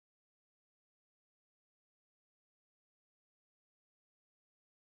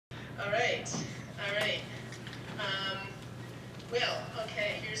right, all right. Well,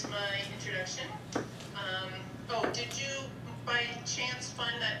 okay, here's my introduction. Oh, did you by chance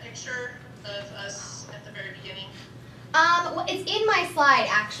find that picture of us at the very beginning? Well, it's in my slide,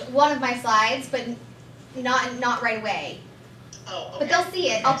 actually, one of my slides, but not right away. Oh, okay. But they'll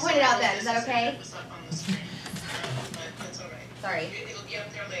see it. I'll point it out then. Is that okay? It was up on the screen, but that's all right. Sorry. It'll be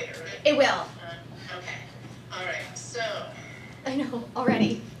up there later, right? It will. Okay. All right. So. I know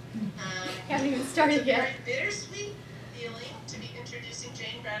already. Haven't even started yet. It's a very bittersweet feeling to be introducing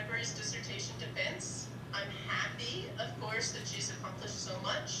Jane Bradbury's dissertation defense. I'm happy, of course, that she's accomplished so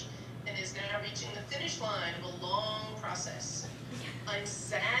much and is now reaching the finish line of a long process. I'm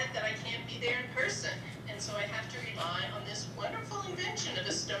sad that I can't be there in person, and so I have to rely on this wonderful invention of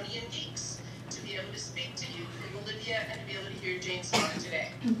Estonian geeks to be able to speak to you from Bolivia and to be able to hear Jane's talk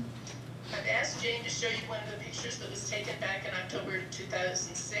today. I've asked Jane to show you one of the pictures that was taken back in October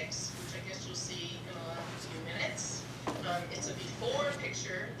 2006, which I guess you'll see in a few minutes. It's a before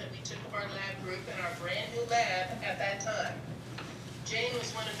picture that we took of our lab group in our brand new lab at that time. Jane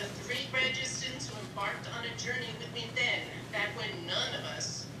was one of the 3 graduate students who embarked on a journey with me then, back when none of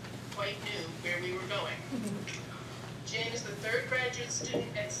us quite knew where we were going. Jane is the 3rd graduate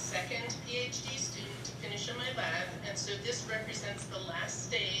student and 2nd PhD student to finish in my lab, and so this represents the last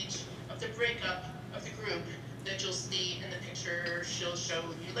stage of the breakup of the group that you'll see in the picture she'll show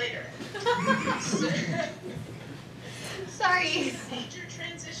you later. Sorry. Major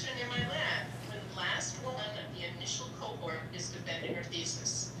transition in my lab when the last one of the initial cohort is defending her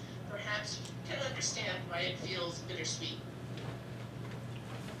thesis. Perhaps you can understand why it feels bittersweet.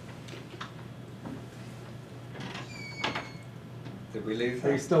 Did we lose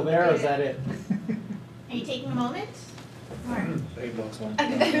Are you still there, or is that it? Are you taking a moment? They lost one.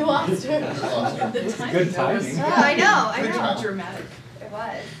 I lost her. Good timing. Oh, I know. Dramatic. It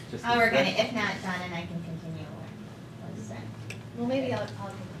was. Oh, we're gonna, if not done, and I can continue. What's that? Well, maybe I'll take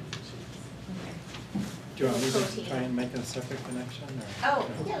some cheese. Do you want me to Protein. try and make a separate connection? Or? Oh,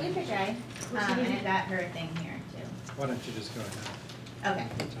 yeah, we could try. And I got her thing here too. Why don't you just go ahead? Okay.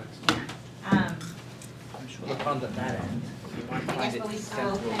 Text. Yeah. Look on that end. You might I find guess it what we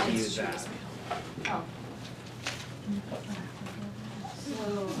sensible saw to use that. Oh.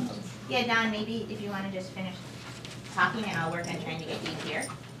 Yeah, Don, maybe if you want to just finish talking and I'll work on trying to get you here.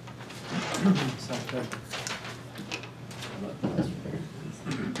 Sounds good.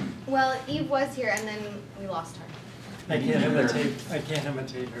 Well, Eve was here, and then we lost her. I can't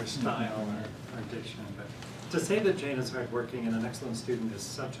imitate her style or her diction, but to say that Jane is hardworking and an excellent student is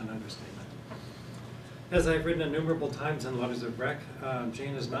such an understatement. As I've written innumerable times in Letters of Rec,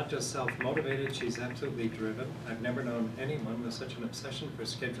 Jane is not just self-motivated, she's absolutely driven. I've never known anyone with such an obsession for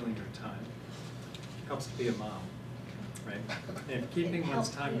scheduling her time. Helps to be a mom, right? If keeping one's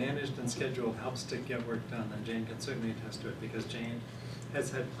time managed and scheduled helps to get work done, then Jane can certainly attest to it, because Jane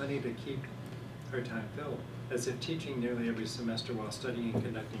has had plenty to keep her time filled, as if teaching nearly every semester while studying and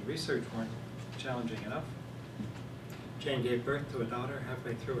conducting research weren't challenging enough. Jane gave birth to a daughter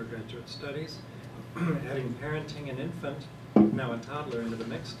halfway through her graduate studies, adding parenting an infant, now a toddler, into the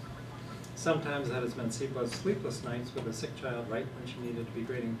mix. Sometimes that has meant sleepless nights with a sick child right when she needed to be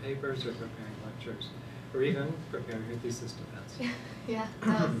grading papers or preparing lectures, or even preparing her thesis defense. Yeah,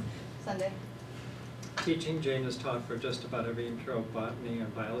 that was Sunday. Teaching, Jane has taught for just about every intro botany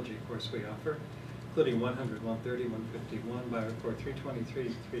and biology course we offer, including 100, 130, 151, Biocore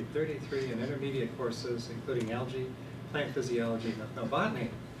 323, 333, and intermediate courses, including algae, plant physiology, and ethnobotany.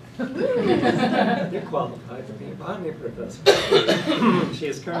 You're qualified to be a botany professor. She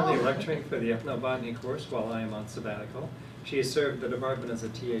is currently lecturing for the ethnobotany course while I am on sabbatical. She has served the department as a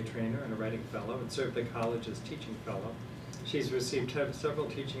TA trainer and a writing fellow, and served the college as teaching fellow. She's received several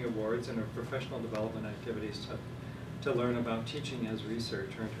teaching awards, and her professional development activities to learn about teaching as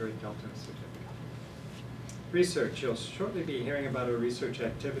research earned her a Delta certificate. Research. You'll shortly be hearing about her research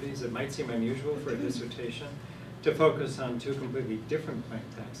activities. It might seem unusual for a dissertation to focus on 2 completely different plant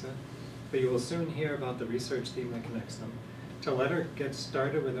taxa, but you will soon hear about the research theme that connects them. To let her get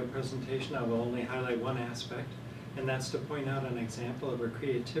started with her presentation, I will only highlight one aspect, and that's to point out an example of her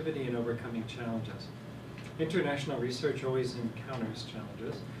creativity in overcoming challenges. International research always encounters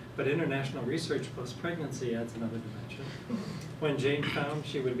challenges, but international research plus pregnancy adds another dimension. When Jane found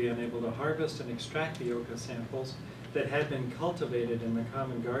she would be unable to harvest and extract the yucca samples that had been cultivated in the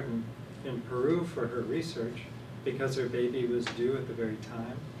common garden in Peru for her research, because her baby was due at the very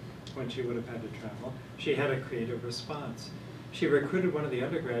time when she would have had to travel, she had a creative response. She recruited one of the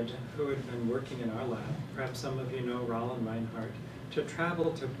undergrads who had been working in our lab, perhaps some of you know Roland Reinhardt, to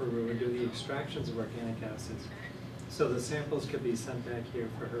travel to Peru and do the extractions of organic acids so the samples could be sent back here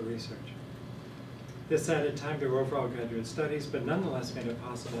for her research. This added time to her overall graduate studies, but nonetheless made it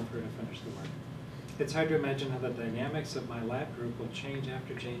possible for her to finish the work. It's hard to imagine how the dynamics of my lab group will change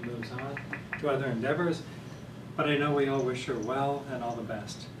after Jane moves on to other endeavors, but I know we all wish her well and all the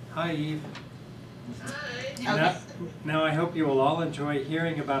best. Hi, Eve. Hi. Now I hope you will all enjoy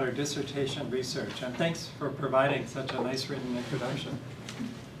hearing about her dissertation research, and thanks for providing such a nice written introduction.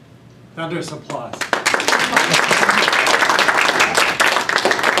 Thunderous applause.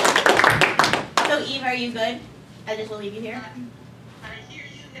 So Eve, are you good? I just will leave you here. I hear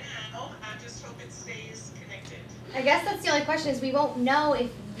you now. I just hope it stays connected. I guess that's the only question is we won't know if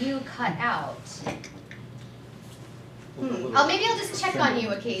you cut out. Maybe I'll just check on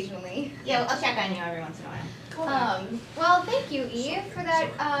you occasionally. Yeah, I'll check on you every once in a while. Well, thank you, Eve, for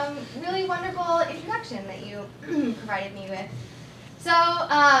that really wonderful introduction that you provided me with. So,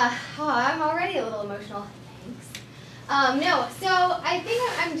 I'm already a little emotional. Thanks. So I think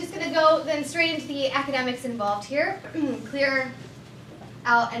I'm just going to go then straight into the academics involved here, clear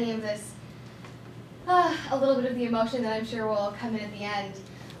out any of this, a little bit of the emotion that I'm sure will come in at the end.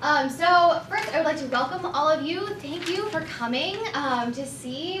 So first I would like to welcome all of you. Thank you for coming to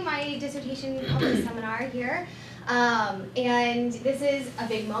see my dissertation public seminar here. And this is a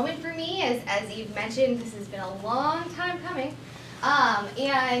big moment for me. As Eve mentioned, this has been a long time coming.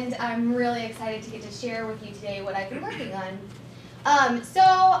 And I'm really excited to get to share with you today what I've been working on. So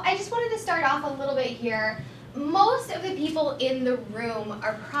I just wanted to start off a little bit here. Most of the people in the room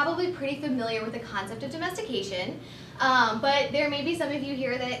are probably pretty familiar with the concept of domestication, but there may be some of you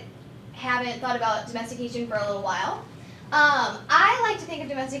here that haven't thought about domestication for a little while. I like to think of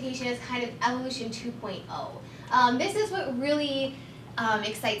domestication as kind of evolution 2.0. This is what really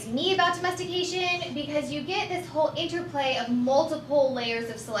excites me about domestication, because you get this whole interplay of multiple layers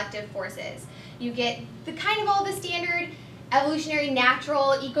of selective forces. You get the kind of all the standard evolutionary,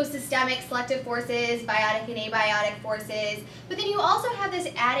 natural, ecosystemic selective forces, biotic and abiotic forces, but then you also have this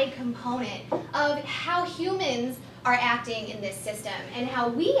added component of how humans are acting in this system and how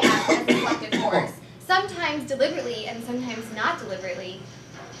we act as a selective force, sometimes deliberately and sometimes not deliberately.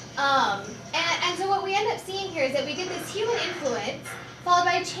 And so what we end up seeing here is that we get this human influence followed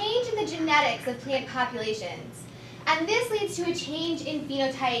by a change in the genetics of plant populations. And this leads to a change in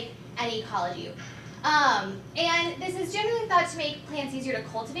phenotype and ecology. And this is generally thought to make plants easier to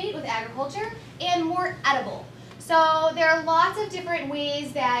cultivate with agriculture and more edible. So there are lots of different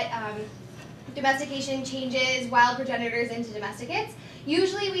ways that domestication changes wild progenitors into domesticates.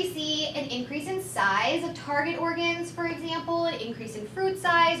 Usually we see an increase in size of target organs, for example, an increase in fruit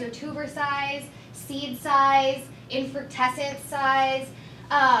size or tuber size, seed size, infructescent size,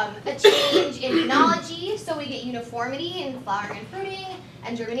 a change in phenology, so we get uniformity in flowering and fruiting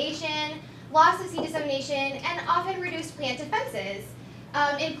and germination, loss of seed dissemination, and often reduced plant defenses,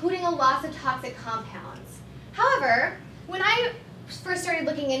 including a loss of toxic compounds. However, when I first started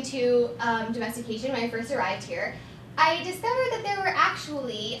looking into domestication, when I first arrived here, I discovered that there were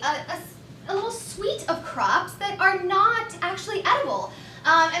actually a little suite of crops that are not actually edible.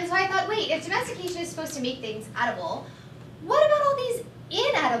 And so I thought, wait, if domestication is supposed to make things edible, what about all these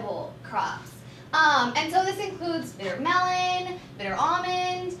inedible crops? And so this includes bitter melon, bitter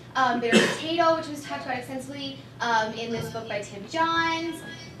almond, bitter potato, which was talked about extensively in this book by Tim Johns,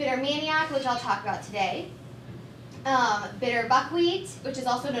 bitter manioc, which I'll talk about today, bitter buckwheat, which is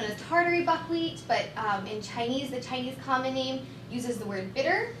also known as Tartary buckwheat, but in Chinese, the Chinese common name uses the word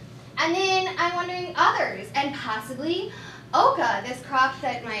bitter. And then I'm wondering others, and possibly oca, this crop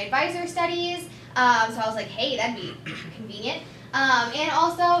that my advisor studies. So I was like, hey, that'd be convenient. And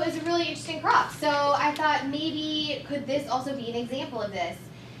also is a really interesting crop. So I thought maybe could this also be an example of this?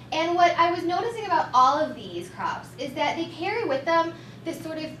 And what I was noticing about all of these crops is that they carry with them this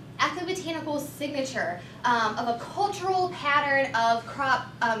sort of ethnobotanical signature of a cultural pattern of crop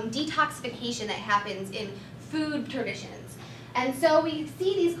detoxification that happens in food traditions. And so we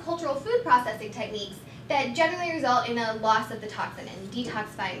see these cultural food processing techniques that generally result in a loss of the toxin and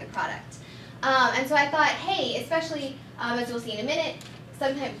detoxifying the product. And so I thought, hey, especially as we'll see in a minute,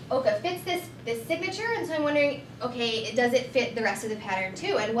 sometimes oca fits this signature, and so I'm wondering, okay, does it fit the rest of the pattern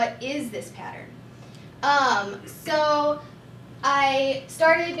too, and what is this pattern? So I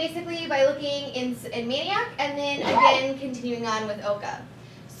started basically by looking in Manioc, and then again continuing on with oca.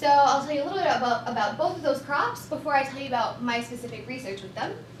 So I'll tell you a little bit about both of those crops before I tell you about my specific research with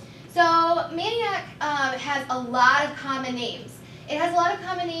them. So Manioc has a lot of common names. It has a lot of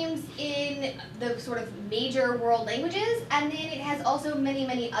common names in the sort of major world languages, and then it has also many,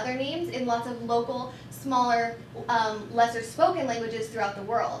 many other names in lots of local, smaller, lesser spoken languages throughout the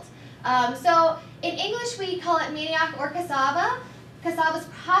world. So in English we call it manioc or cassava. Cassava is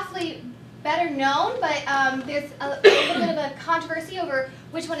better known, but there's a little bit of a controversy over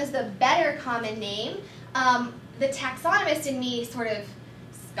which one is the better common name. The taxonomist in me sort of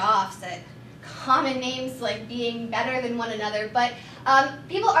scoffs at common names like being better than one another, but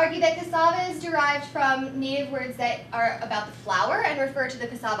people argue that cassava is derived from native words that are about the flower and refer to the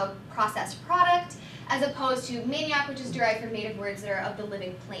cassava processed product, as opposed to manioc, which is derived from native words that are of the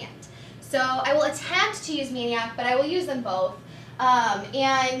living plant. So I will attempt to use manioc, but I will use them both.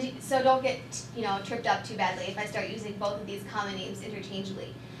 And so don't get tripped up too badly if I start using both of these common names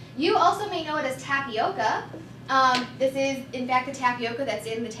interchangeably. You also may know it as tapioca. This is, in fact, the tapioca that's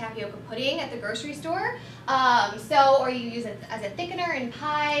in the tapioca pudding at the grocery store. Or you use it as a thickener in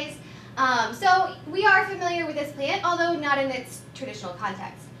pies. So we are familiar with this plant, although not in its traditional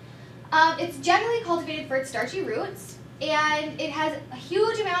context. It's generally cultivated for its starchy roots, and it has a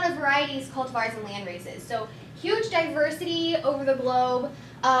huge amount of varieties, cultivars, and land races. So huge diversity over the globe,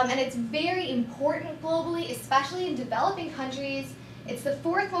 and it's very important globally, especially in developing countries. It's the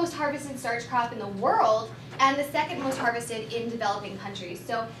 4th most harvested starch crop in the world, and the 2nd most harvested in developing countries.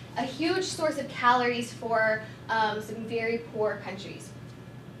 So a huge source of calories for some very poor countries,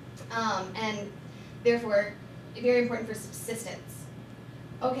 and therefore very important for subsistence.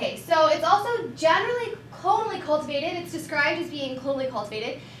 Okay, so it's also generally clonally cultivated. It's described as being clonally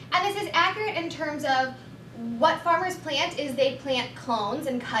cultivated, and this is accurate in terms of what farmers plant is they plant clones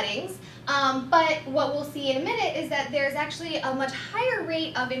and cuttings, but what we'll see in a minute is that there's actually a much higher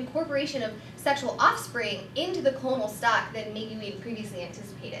rate of incorporation of sexual offspring into the clonal stock than maybe we had previously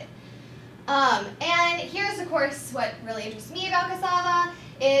anticipated. And here's, of course, what really interests me about cassava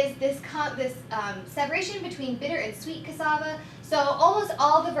is this separation between bitter and sweet cassava. So almost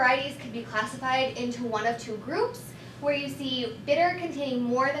all the varieties can be classified into one of 2 groups, where you see bitter containing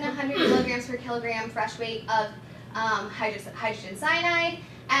more than 100 milligrams per kilogram fresh weight of hydrogen cyanide,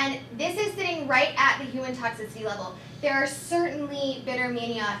 and this is sitting right at the human toxicity level. There are certainly bitter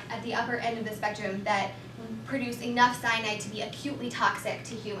manioc at the upper end of the spectrum that produce enough cyanide to be acutely toxic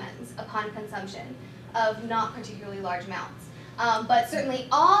to humans upon consumption of not particularly large amounts. But certainly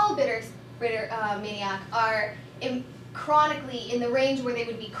all bitter manioc are chronically in the range where they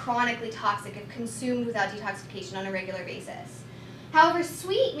would be chronically toxic if consumed without detoxification on a regular basis. However,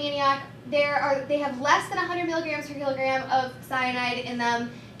 sweet manioc, they have less than 100 milligrams per kilogram of cyanide in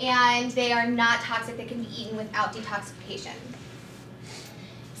them, and they are not toxic. They can be eaten without detoxification.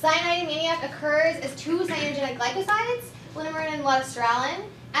 Cyanide in manioc occurs as 2 cyanogenic glycosides, linimering and lutestralin,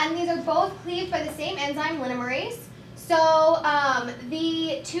 and these are both cleaved by the same enzyme, linimerase. So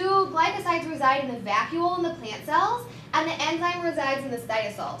the 2 glycosides reside in the vacuole in the plant cells, and the enzyme resides in the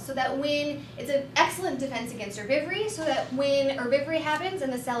cytosol, so that when, it's an excellent defense against herbivory, so that when herbivory happens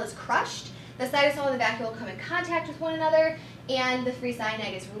and the cell is crushed, the cytosol and the vacuole come in contact with one another, and the free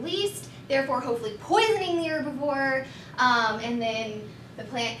cyanide is released, therefore hopefully poisoning the herbivore, and then the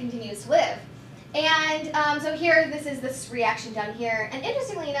plant continues to live. And so here, this is this reaction down here, and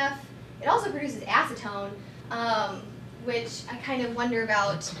interestingly enough, it also produces acetone, which I kind of wonder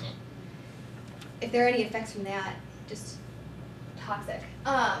about if there are any effects from that. Just toxic.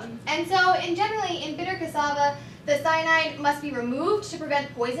 And so generally in bitter cassava, the cyanide must be removed to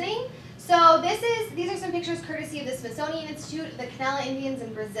prevent poisoning. So these are some pictures courtesy of the Smithsonian Institute, the Canela Indians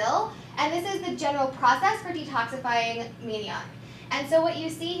in Brazil, and this is the general process for detoxifying manioc. And so what you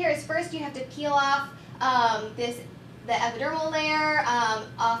see here is first you have to peel off the epidermal layer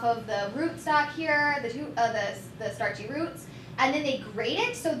off of the rootstock here, the starchy roots, and then they grate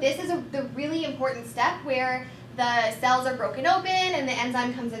it. So this is the really important step where the cells are broken open and the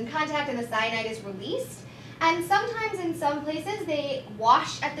enzyme comes in contact and the cyanide is released. And sometimes in some places they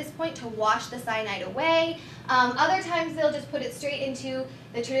wash at this point to wash the cyanide away. Other times they'll just put it straight into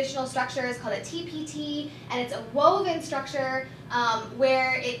the traditional structure. It's called a TPT, and it's a woven structure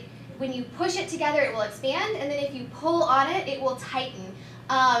where when you push it together it will expand, and then if you pull on it, it will tighten,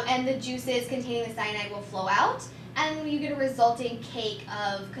 and the juices containing the cyanide will flow out, and you get a resulting cake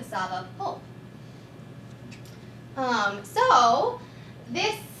of cassava pulp. So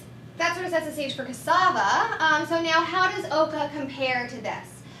that sort of sets the stage for cassava. So now how does oca compare to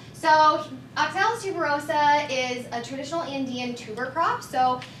this? So Oxalis tuberosa is a traditional Andean tuber crop.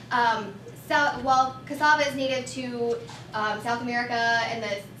 So while cassava is native to South America and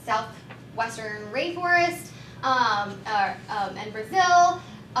the southwestern rainforest and Brazil,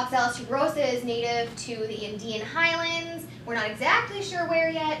 Oxalis tuberosa is native to the Andean highlands. We're not exactly sure where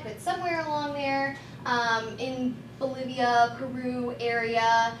yet, but somewhere along there in Bolivia, Peru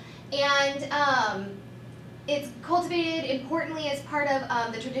area. And it's cultivated importantly as part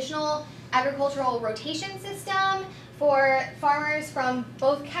of the traditional agricultural rotation system for farmers from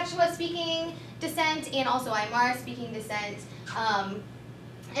both Quechua-speaking descent and also Aymara-speaking descent.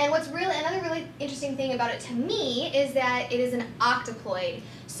 And what's another really interesting thing about it to me is that it is an octoploid.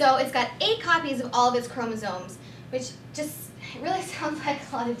 So it's got 8 copies of all of its chromosomes, which just really sounds like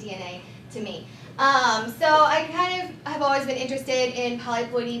a lot of DNA to me. So I kind of have always been interested in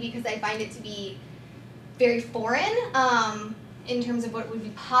polyploidy because I find it to be very foreign in terms of what would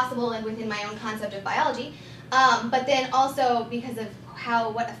be possible and within my own concept of biology, but then also because of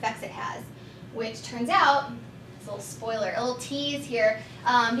what effects it has, which turns out, this little spoiler, a little tease here,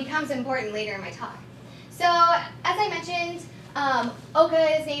 becomes important later in my talk. So as I mentioned,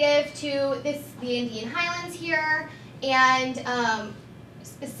 Oka is native to the Indian highlands here, and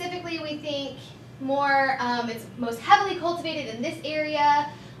specifically we think more, it's most heavily cultivated in this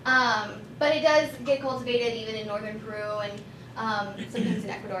area, but it does get cultivated even in northern Peru and sometimes in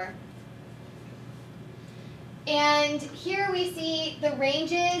Ecuador. And here we see the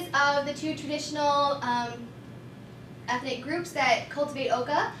ranges of the 2 traditional ethnic groups that cultivate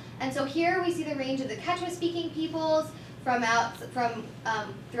Oka. And so here we see the range of the Quechua-speaking peoples throughout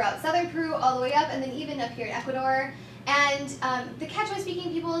southern Peru all the way up, and then even up here in Ecuador. And the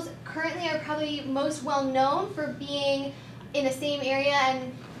Quechua-speaking peoples currently are probably most well known for being in the same area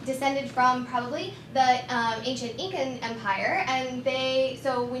and descended from probably the ancient Incan Empire. And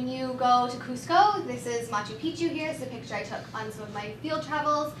so when you go to Cusco, this is Machu Picchu here. It's a picture I took on some of my field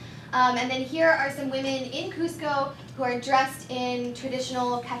travels. And then here are some women in Cusco who are dressed in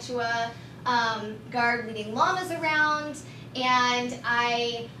traditional Quechua garb, leading llamas around. And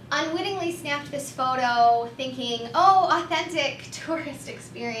I unwittingly snapped this photo thinking, oh, authentic tourist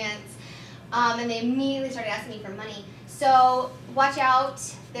experience. And they immediately started asking me for money. So watch out,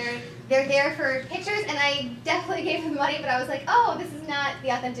 they're there for pictures, and I definitely gave them money, but I was like, oh, this is not the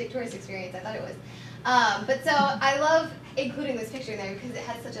authentic tourist experience I thought it was. But so I love including this picture in there because it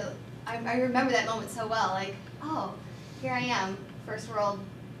has such a, I remember that moment so well, like, oh, here I am, first world,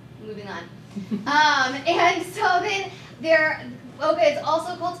 moving on. And so then Oka is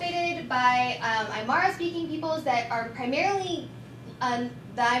also cultivated by Aymara-speaking peoples that are primarily, the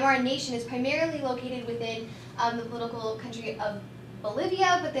Aymara nation is primarily located within the political country of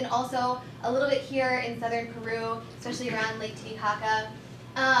Bolivia, but then also a little bit here in southern Peru, especially around Lake Titicaca.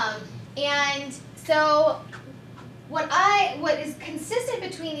 And so what is consistent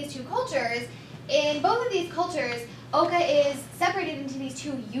between these 2 cultures, in both of these cultures, Oka is separated into these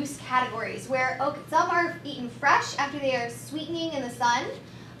 2 use categories, where some are eaten fresh after they are sweetening in the sun,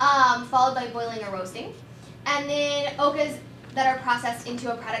 followed by boiling or roasting, and then Okas that are processed into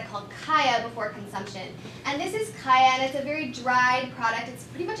a product called kaya before consumption. And this is kaya, and it's a very dried product. It's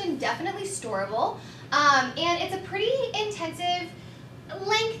pretty much indefinitely storable, and it's a pretty intensive,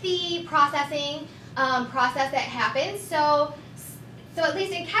 lengthy processing process that happens. So at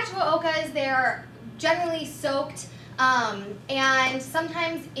least in Quechua Okas, they're generally soaked, and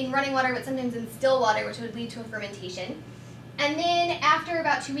sometimes in running water, but sometimes in still water, which would lead to a fermentation. And then after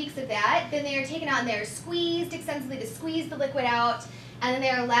about 2 weeks of that, then they are taken out and they are squeezed extensively to squeeze the liquid out, and then they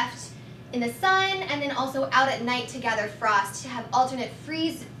are left in the sun and then also out at night to gather frost to have alternate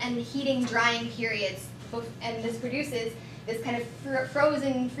freeze and heating drying periods. And this produces this kind of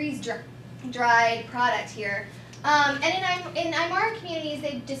frozen, freeze-dried product here. And in Aymara communities,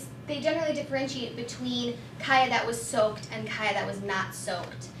 they generally differentiate between kaya that was soaked and kaya that was not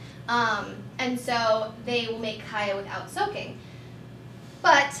soaked. And so they will make kaya without soaking.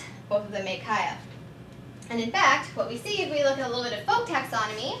 But both of them make kaya. And in fact, what we see if we look at a little bit of folk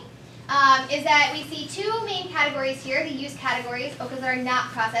taxonomy is that we see 2 main categories here, the use categories, okas that are not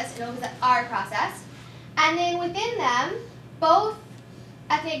processed and okas that are processed. And then within them, both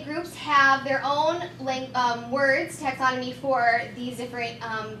ethnic groups have their own words, taxonomy for these different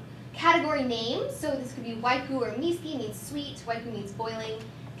category names. So this could be waipu or miski, means sweet. Waipu means boiling.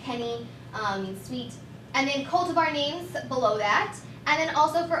 Keni means sweet. And then cultivar names below that. And then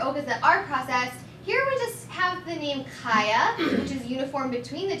also for okas that are processed, here we just have the name kaya, which is uniform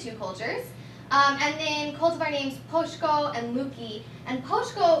between the 2 cultures. And then cultivar names poshko and luki. And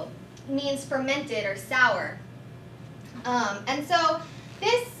poshko means fermented or sour. And so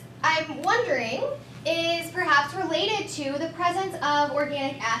this, I'm wondering, is perhaps related to the presence of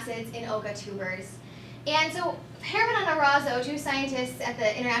organic acids in oka tubers. And so Herman and Arazo, 2 scientists at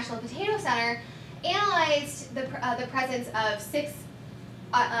the International Potato Center, analyzed the presence of 6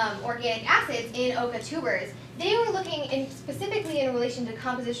 organic acids in oka tubers. They were looking specifically in relation to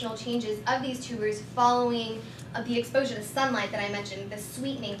compositional changes of these tubers following the exposure to sunlight that I mentioned, the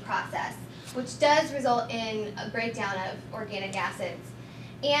sweetening process, which does result in a breakdown of organic acids.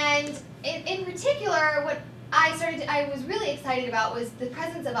 And in particular, what I was really excited about was the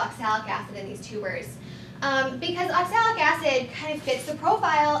presence of oxalic acid in these tubers. Because oxalic acid kind of fits the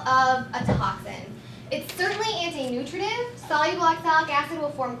profile of a toxin. It's certainly anti-nutritive. Soluble oxalic acid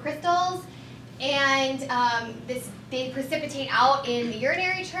will form crystals, and they precipitate out in the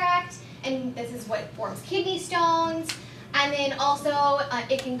urinary tract, and this is what forms kidney stones. And then also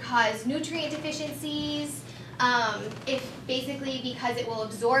it can cause nutrient deficiencies, because it will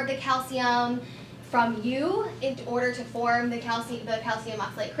absorb the calcium from you in order to form the calcium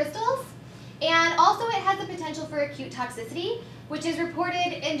oxalate crystals. And also it has the potential for acute toxicity, which is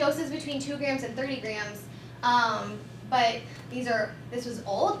reported in doses between 2 grams and 30 grams. But this was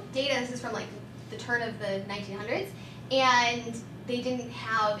old data. This is from like the turn of the 1900s, and they didn't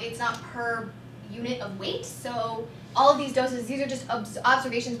have, it's not per unit of weight. So all of these doses, these are just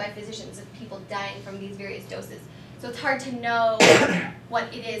observations by physicians of people dying from these various doses. So it's hard to know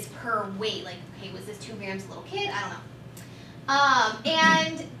what it is per weight. Like, okay, was this 2 grams a little kid? I don't know.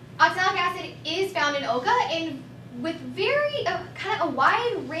 And oxalic acid is found in OCA with very kind of a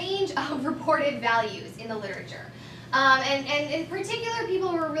wide range of reported values in the literature. And in particular,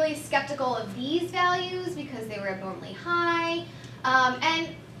 people were really skeptical of these values because they were abnormally high. And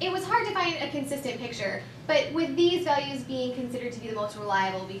it was hard to find a consistent picture, but with these values being considered to be the most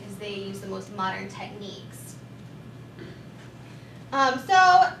reliable because they use the most modern techniques. So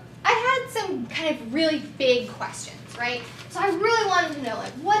I had some kind of really big questions, right? So I really wanted to know,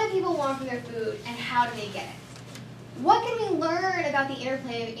 like, what do people want from their food and how do they get it? What can we learn about the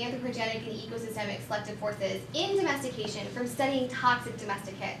interplay of anthropogenic and ecosystemic selective forces in domestication from studying toxic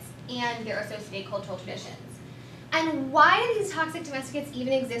domesticates and their associated cultural traditions? And why do these toxic domesticates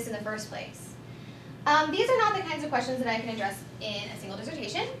even exist in the first place? These are not the kinds of questions that I can address in a single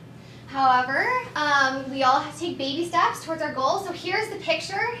dissertation. However, we all have to take baby steps towards our goals. So here's the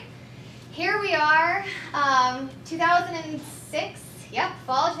picture. Here we are, 2006, yep,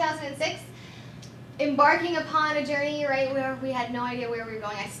 fall 2006, embarking upon a journey, right, where we had no idea where we were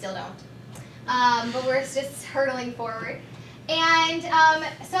going. I still don't. But we're just hurtling forward. And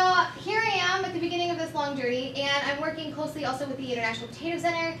so here I am at the beginning of this long journey, and I'm working closely also with the International Potato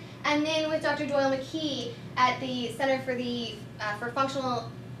Center, and then with Dr. Doyle McKee at the Center for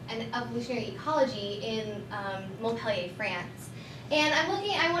Functional and Evolutionary Ecology in Montpellier, France. And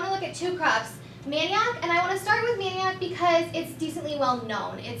I want to look at 2 crops, Manioc, and I want to start with Manioc because it's decently well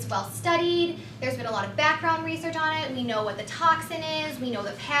known. It's well studied, there's been a lot of background research on it, we know what the toxin is, we know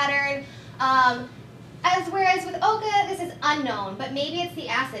the pattern. Whereas with OCA, this is unknown, but maybe it's the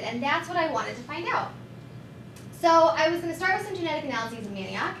acid, and that's what I wanted to find out. So I was going to start with some genetic analyses of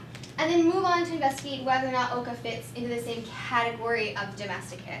Manioc, and then move on to investigate whether or not OCA fits into the same category of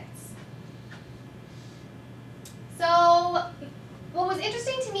domesticates. So what was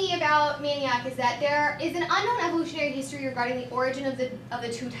interesting to me about Manioc is that there is an unknown evolutionary history regarding the origin of the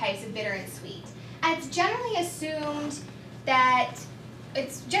 2 types of bitter and sweet. And it's generally assumed that,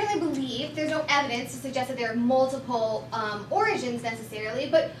 it's generally believed, there's no evidence to suggest that there are multiple origins necessarily,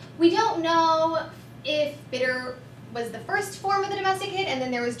 but we don't know if bitter was the first form of the domesticate and then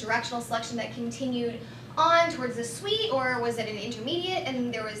there was directional selection that continued on towards the sweet, or was it an intermediate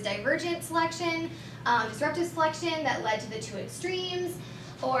and there was divergent selection, disruptive selection that led to the 2 extremes,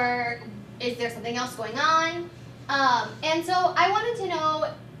 or is there something else going on? And so I wanted to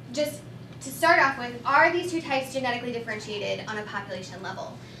know, just to start off with, are these 2 types genetically differentiated on a population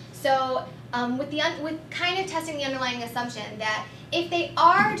level? So with kind of testing the underlying assumption that if they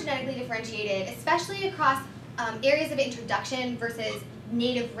are genetically differentiated, especially across areas of introduction versus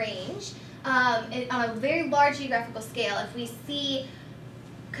native range, on a very large geographical scale, if we see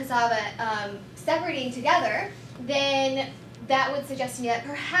cassava separating together, then that would suggest to me that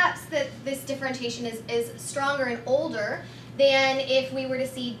perhaps this differentiation is stronger and older than if we were to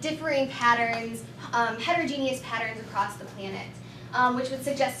see differing patterns, heterogeneous patterns across the planet, which would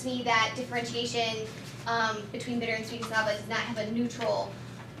suggest to me that differentiation between bitter and sweet cassava does not have a neutral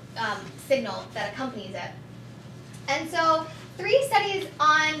signal that accompanies it. And so 3 studies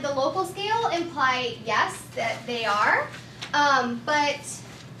on the local scale imply, yes, that they are, but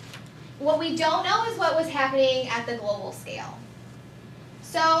what we don't know is what was happening at the global scale.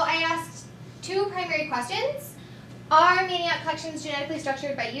 So I asked 2 primary questions. Are Manioc collections genetically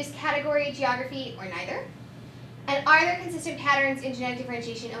structured by use category, geography, or neither? And are there consistent patterns in genetic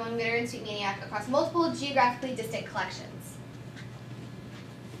differentiation among bitter and sweet Manioc across multiple geographically distant collections?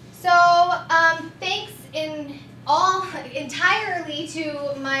 So thanks entirely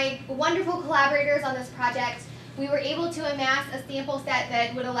to my wonderful collaborators on this project, we were able to amass a sample set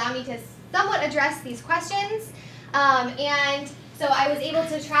that would allow me to somewhat address these questions. And So I was able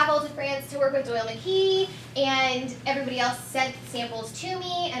to travel to France to work with Doyle McKee, and everybody else sent samples to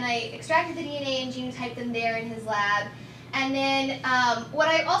me, and I extracted the DNA and genotyped them there in his lab. And then what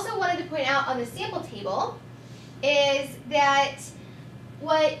I also wanted to point out on the sample table is that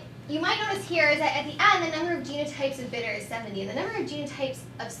what you might notice here is that at the end, the number of genotypes of bitter is 70, and the number of genotypes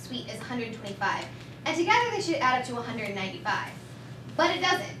of sweet is 125. And together they should add up to 195. But it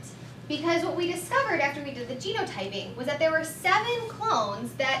doesn't. Because what we discovered after we did the genotyping was that there were 7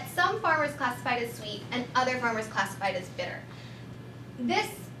 clones that some farmers classified as sweet and other farmers classified as bitter. This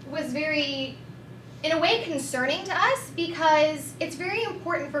was very, in a way, concerning to us because it's very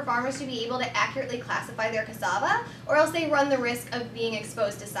important for farmers to be able to accurately classify their cassava, or else they run the risk of being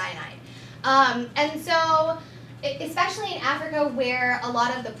exposed to cyanide. And so, especially in Africa where a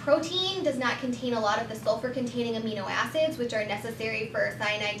lot of the protein does not contain a lot of the sulfur-containing amino acids, which are necessary for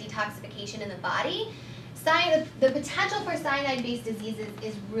cyanide detoxification in the body, the potential for cyanide-based diseases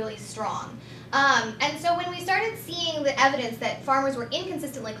is really strong. And so when we started seeing the evidence that farmers were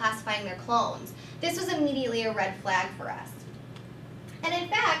inconsistently classifying their clones, this was immediately a red flag for us. And in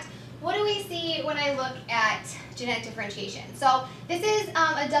fact, what do we see when I look at genetic differentiation? So this is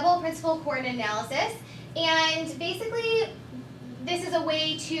a double principal coordinate analysis. And basically, this is a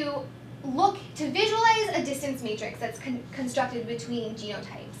way to visualize a distance matrix that's constructed between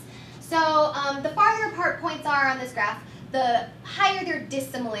genotypes. So the farther apart points are on this graph, the higher their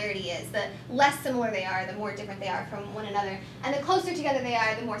dissimilarity is. The less similar they are, the more different they are from one another. And the closer together they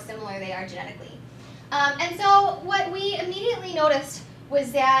are, the more similar they are genetically. And so what we immediately noticed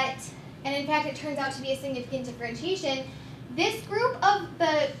was that, and in fact it turns out to be a significant differentiation, this group of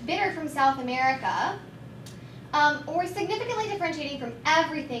the bitter from South America were significantly differentiating from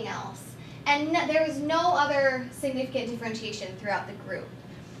everything else. And there was no other significant differentiation throughout the group.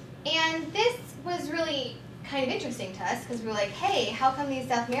 And this was really kind of interesting to us because we were like, hey, how come these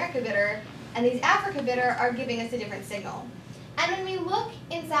South America bitter and these Africa bitter are giving us a different signal? And when we look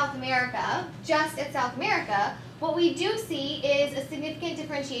in South America, just at South America, what we do see is a significant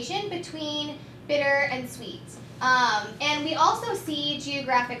differentiation between bitter and sweet. And we also see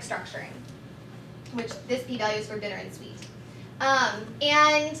geographic structuring, which this p-value is for bitter and sweet.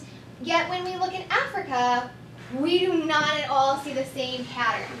 And yet when we look in Africa, we do not at all see the same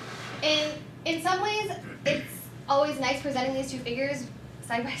pattern. In some ways, it's always nice presenting these two figures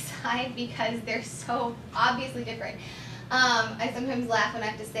side by side because they're so obviously different. I sometimes laugh when I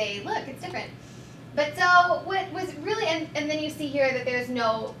have to say, look, it's different. But so what was really, and then you see here that there's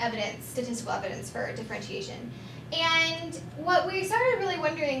no evidence, statistical evidence for differentiation. And what we started really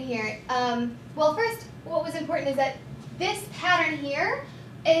wondering here, well, first, what was important is that this pattern here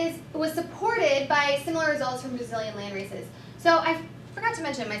was supported by similar results from Brazilian land races. So I forgot to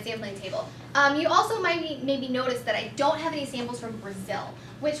mention my sampling table. You also might maybe notice that I don't have any samples from Brazil,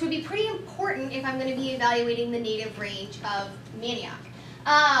 which would be pretty important if I'm going to be evaluating the native range of Manioc.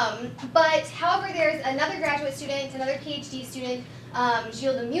 But however, there's another graduate student, another PhD student,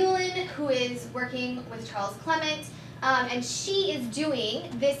 Gilles de Mulin, who is working with Charles Clement, and she is doing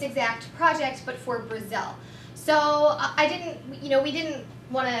this exact project, but for Brazil. So we didn't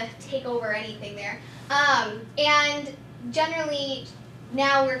want to take over anything there. And generally,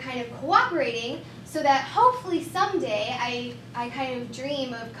 now we're kind of cooperating so that hopefully someday I kind of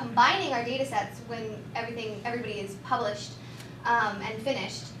dream of combining our data sets when everybody is published and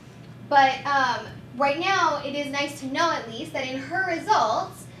finished. But right now, it is nice to know at least that in her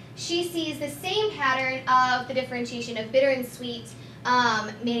results, she sees the same pattern of the differentiation of bitter and sweet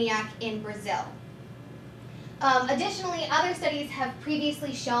Manioc in Brazil. Additionally, other studies have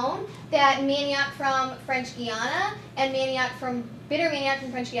previously shown that Manioc from French Guiana and bitter Manioc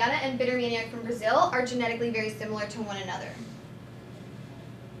from French Guiana and bitter Manioc from Brazil are genetically very similar to one another.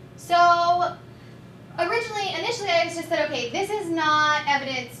 So initially I just said, okay, this is not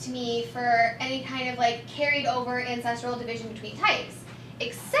evidence to me for any kind of like carried over ancestral division between types,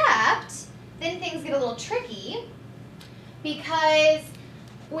 except then things get a little tricky because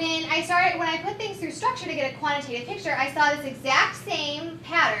when I put things through structure to get a quantitative picture, I saw this exact same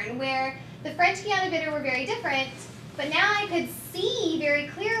pattern where the French Guiana bitter were very different, but now I could see very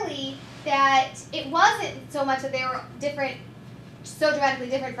clearly that it wasn't so much that they were different, so dramatically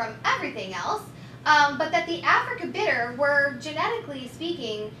different from everything else, but that the Africa bitter were, genetically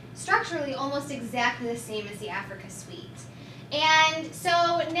speaking, structurally almost exactly the same as the Africa sweet. And so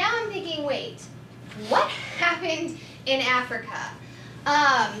now I'm thinking, wait, what happened in Africa?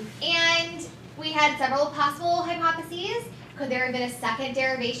 And we had several possible hypotheses. Could there have been a second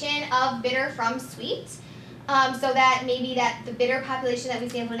derivation of bitter from sweet? So that maybe the bitter population that we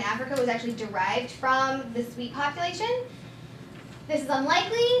sampled in Africa was actually derived from the sweet population? this is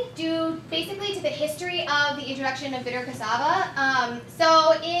unlikely due basically to the history of the introduction of bitter cassava.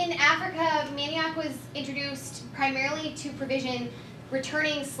 So in Africa, manioc was introduced primarily to provision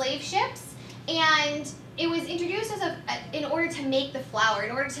returning slave ships, and it was introduced in order to make the flour,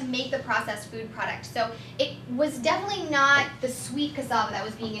 in order to make the processed food product. So it was definitely not the sweet cassava that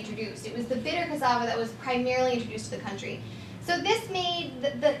was being introduced. It was the bitter cassava that was primarily introduced to the country. So this made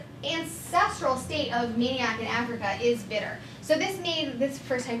the ancestral state of manioc in Africa is bitter. So this made this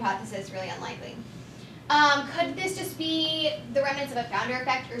first hypothesis really unlikely. Could this just be the remnants of a founder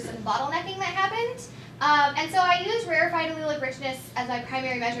effect or some bottlenecking that happened? And so I used rarefied allelic richness as my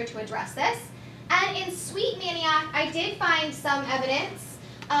primary measure to address this. And in sweet manioc, I did find some evidence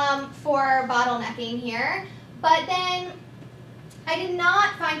for bottlenecking here, but then I did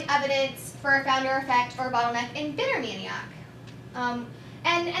not find evidence for a founder effect or bottleneck in bitter manioc.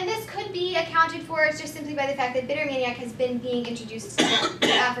 And this could be accounted for just simply by the fact that bitter manioc has been being introduced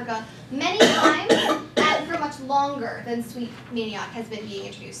to Africa many times and for much longer than sweet manioc has been being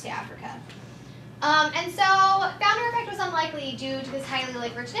introduced to Africa. And so founder effect was unlikely due to this high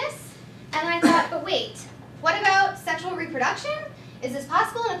allelic richness. And then I thought, but wait, what about sexual reproduction? Is this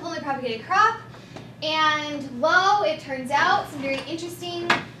possible in a polarly propagated crop? And lo, it turns out some very interesting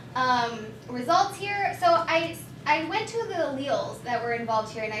results here. So I went to the alleles that were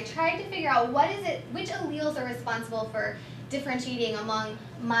involved here, and I tried to figure out which alleles are responsible for differentiating among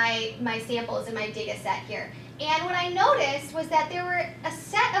my samples in my data set here. And what I noticed was that there were a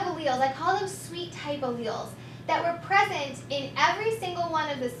set of alleles, I call them sweet type alleles, that were present in every single one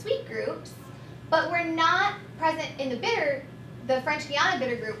of the sweet groups, but were not present in the French Guiana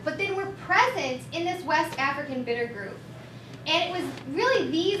bitter group, but then were present in this West African bitter group. And it was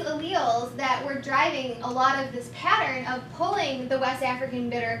really these alleles that were driving a lot of this pattern of pulling the West African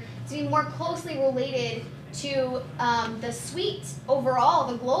bitter to be more closely related to the sweet overall,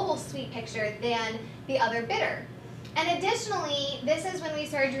 the global sweet picture, than the other bitter. And additionally, this is when we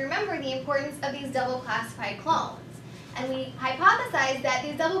started to remember the importance of these double classified clones. And we hypothesized that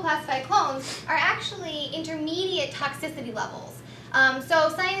these double classified clones are actually intermediate toxicity levels.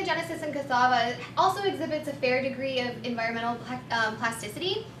 So cyanogenesis in cassava also exhibits a fair degree of environmental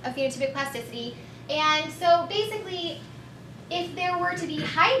plasticity, of phenotypic plasticity. And so basically, if there were to be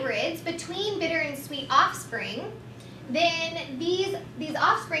hybrids between bitter and sweet offspring, then these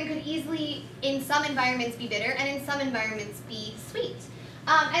offspring could easily, in some environments, be bitter, and in some environments be sweet.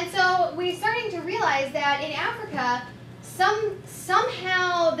 And so we're starting to realize that in Africa,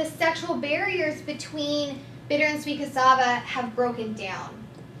 somehow the sexual barriers between bitter and sweet cassava have broken down.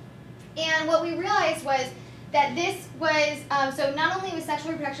 And what we realized was that this was, so not only was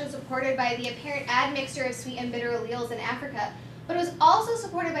sexual reproduction supported by the apparent admixture of sweet and bitter alleles in Africa, but it was also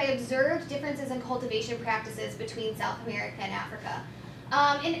supported by observed differences in cultivation practices between South America and Africa.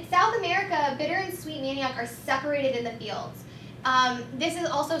 In South America, bitter and sweet manioc are separated in the fields. This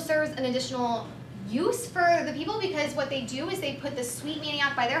also serves an additional use for the people because what they do is they put the sweet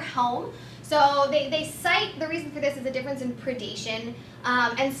manioc by their home. So they cite the reason for this is a difference in predation.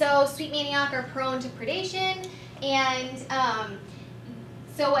 And so sweet manioc are prone to predation, and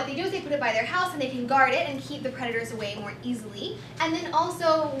so what they do is they put it by their house and they can guard it and keep the predators away more easily. And then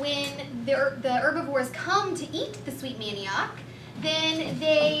also when the herbivores come to eat the sweet manioc, then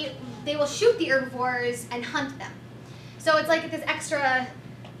they will shoot the herbivores and hunt them. So it's like this extra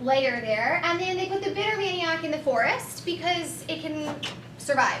layer there. And then they put the bitter manioc in the forest because it can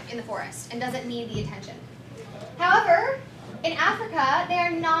survive in the forest and doesn't need the attention. However, in Africa, they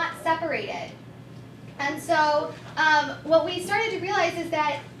are not separated. And so what we started to realize is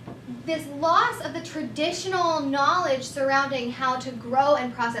that this loss of the traditional knowledge surrounding how to grow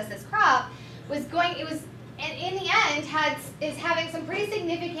and process this crop in the end, is having some pretty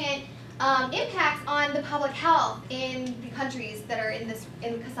significant impacts on the public health in the countries that are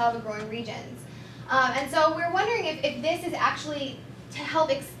in cassava growing regions. And so we're wondering if this is actually can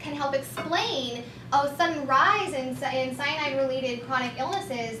help explain a sudden rise in cyanide-related chronic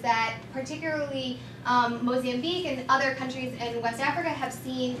illnesses that particularly Mozambique and other countries in West Africa have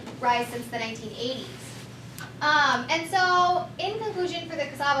seen rise since the 1980s. And so, in conclusion for the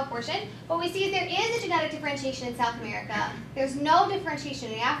cassava portion, what we see is there is a genetic differentiation in South America. There's no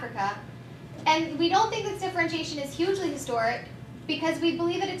differentiation in Africa. And we don't think this differentiation is hugely historic because we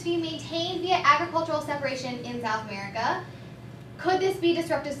believe that it's being maintained via agricultural separation in South America. Could this be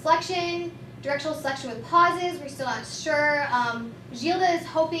disruptive selection, directional selection with pauses? We're still not sure. Gilda is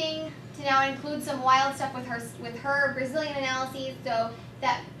hoping to now include some wild stuff with her Brazilian analyses so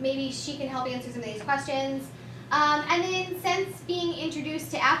that maybe she can help answer some of these questions. And then since being introduced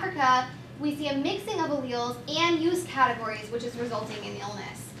to Africa, we see a mixing of alleles and use categories, which is resulting in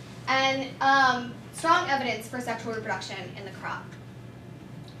illness. And strong evidence for sexual reproduction in the crop.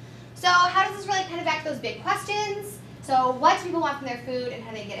 So how does this relate kind of back to those big questions? So what do people want from their food and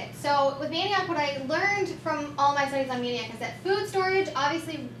how do they get it? So with Manioc, what I learned from all my studies on Manioc is that food storage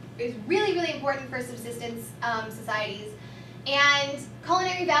obviously is really, really important for subsistence societies. And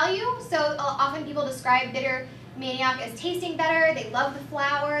culinary value, so often people describe bitter Manioc as tasting better. They love the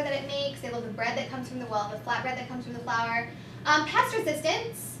flour that it makes. They love the bread that comes from the flat bread that comes from the flour. Pest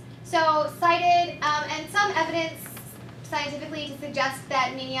resistance, so cited, and some evidence scientifically to suggest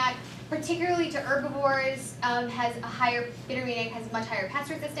that Manioc, particularly to herbivores, has a higher, bitter Manioc has much higher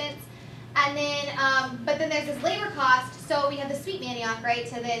pest resistance. And then, but then there's this labor cost, so we have the sweet Manioc, right,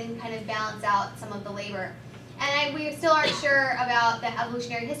 to then kind of balance out some of the labor. And we still aren't sure about the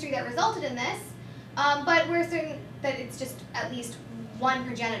evolutionary history that resulted in this, but we're certain that it's just at least one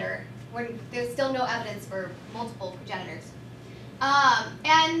progenitor. There's still no evidence for multiple progenitors.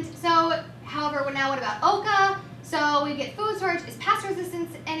 And so, however, now what about Oka? So we get food storage. Is pest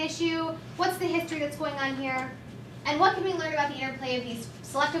resistance an issue? What's the history that's going on here? And what can we learn about the interplay of these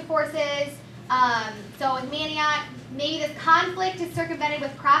selective forces? So with Manioc, maybe this conflict is circumvented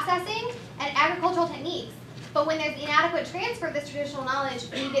with processing and agricultural techniques. But when there's inadequate transfer of this traditional knowledge,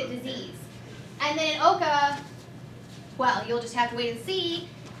 we get disease. And then in Oka, well, you'll just have to wait and see.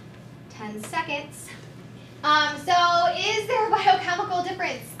 10 seconds. So is there a biochemical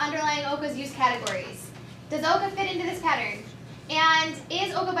difference underlying Oka's use categories? Does Oka fit into this pattern? And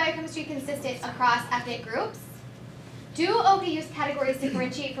is Oka biochemistry consistent across ethnic groups? Do Oka use categories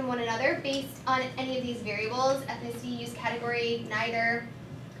differentiate from one another based on any of these variables? Ethnicity, use category, neither.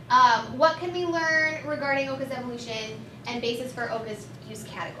 What can we learn regarding Oka's evolution and basis for Oka's use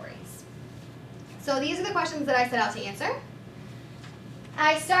categories? So these are the questions that I set out to answer.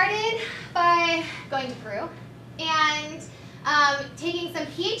 I started by going to Peru and taking some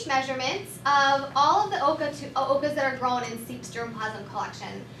pH measurements of all of the Okas that are grown in seep's germplasm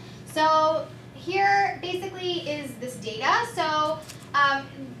collection. So here basically is this data. So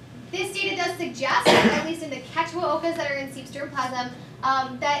this data does suggest, at least in the Quechua Okas that are in seep's germplasm,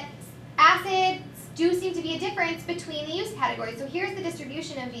 that acids do seem to be a difference between the use categories. So here's the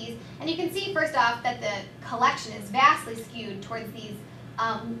distribution of these, and you can see first off that the collection is vastly skewed towards these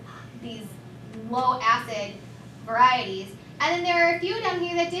low acid varieties. And then there are a few down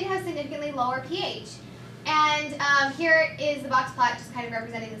here that did have significantly lower pH. And here is the box plot just kind of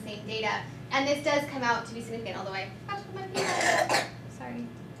representing the same data. And this does come out to be significant, although I forgot to put my finger. Sorry.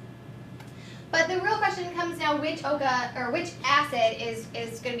 But the real question comes now, which Oka, or which acid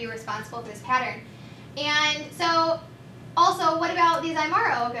is going to be responsible for this pattern? And so, also, what about these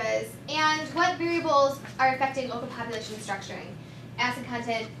Aymara Okas? And what variables are affecting Oka population structuring? Acid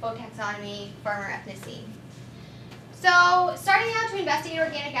content, boat taxonomy, farmer ethnicity. So, starting out to investigate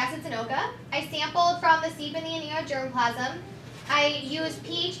organic acids in Oka, I sampled from the seep and the Manihot germplasm. I used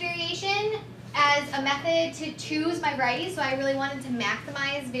pH variation as a method to choose my varieties, so I really wanted to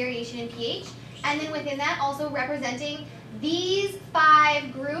maximize variation in pH. And then within that, also representing these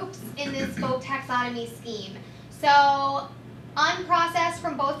 5 groups in this boat taxonomy scheme. So, unprocessed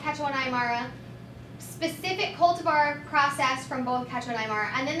from both Quechua and Aymara, specific cultivar process from both Quechua and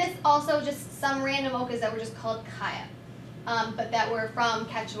Aymara, and then this also just some random Okas that were just called Kaya, but that were from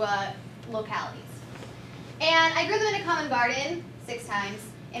Quechua localities. And I grew them in a common garden 6 times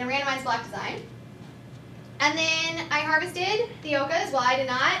in a randomized block design. And then I harvested the Okas. Well, I did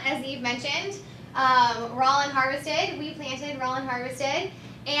not, as Eve mentioned. Raw and harvested. We planted, raw and harvested.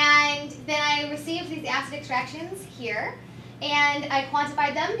 And then I received these acid extractions here. And I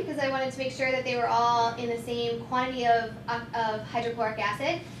quantified them because I wanted to make sure that they were all in the same quantity of hydrochloric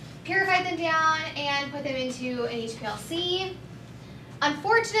acid. Purified them down and put them into an HPLC.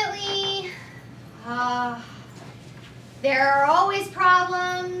 Unfortunately, there are always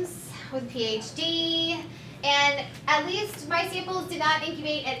problems with PhD, and at least my samples did not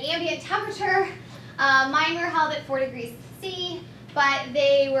incubate at ambient temperature. Mine were held at 4 degrees C, but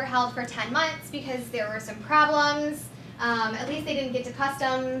they were held for 10 months because there were some problems. At least they didn't get to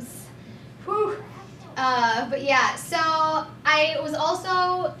customs. Whew. But yeah, so it was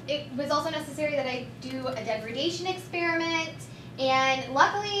also necessary that I do a degradation experiment, and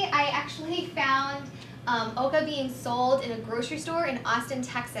luckily I actually found Oka being sold in a grocery store in Austin,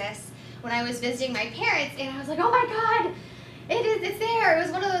 Texas when I was visiting my parents, and I was like, oh my god, it's there. It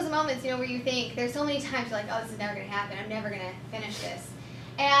was one of those moments, where you think, there's so many times you're like, oh, this is never going to happen. I'm never going to finish this.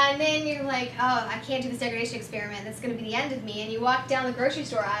 And then you're like, oh, I can't do this degradation experiment. That's going to be the end of me. And you walk down the grocery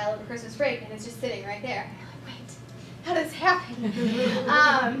store aisle over Christmas break, and it's just sitting right there. And you're like, wait, how does this happen?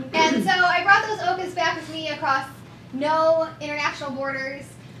 And so I brought those ochas back with me across no international borders,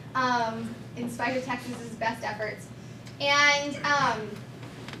 in spite of Texas's best efforts, and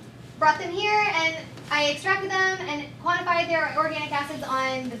brought them here, and I extracted them and quantified their organic acids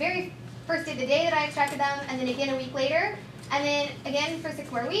on the very first day, the day that I extracted them, and then again a week later, and then again for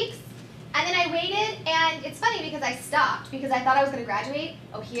 6 more weeks. And then I waited, and it's funny because I stopped because I thought I was going to graduate.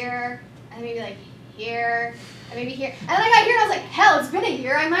 Oh, here, and maybe like here, and maybe here. And then I got here and I was like, hell, it's been a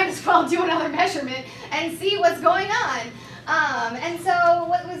year. I might as well do another measurement and see what's going on. And so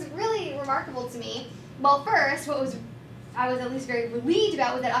what was really remarkable to me, well, first, I was at least very relieved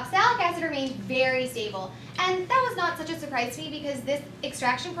about was that oxalic acid remained very stable. And that was not such a surprise to me because this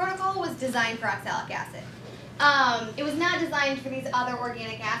extraction protocol was designed for oxalic acid. It was not designed for these other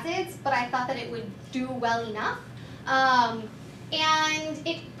organic acids, but I thought that it would do well enough. And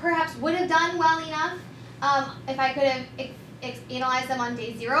it perhaps would have done well enough if I could have analyzed them on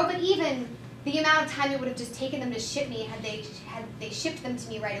day 0, but even the amount of time it would have just taken them to ship me had they shipped them to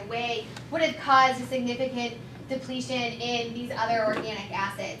me right away would have caused a significant depletion in these other organic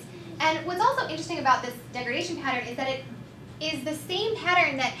acids. And what's also interesting about this degradation pattern is that it is the same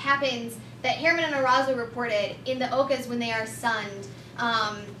pattern that happens that Herman and Arazo reported in the ochas when they are sunned,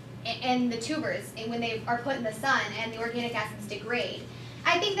 and the tubers, and when they are put in the sun and the organic acids degrade.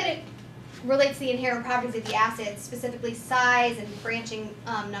 I think that it relates to the inherent properties of the acids, specifically size and branching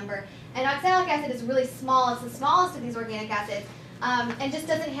number. And oxalic acid is really small. It's the smallest of these organic acids, and just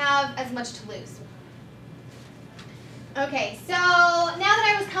doesn't have as much to lose. Okay, so now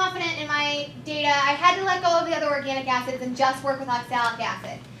that I was confident in my data, I had to let go of the other organic acids and just work with oxalic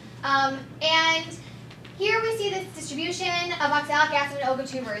acid. And here we see this distribution of oxalic acid in ocha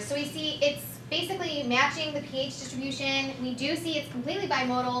tubers. So we see it's basically matching the pH distribution. We do see it's completely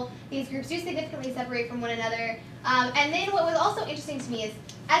bimodal. These groups do significantly separate from one another. And then what was also interesting to me is,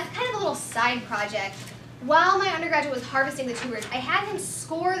 as kind of a little side project, while my undergraduate was harvesting the tubers, I had him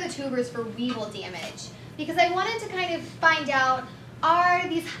score the tubers for weevil damage because I wanted to kind of find out,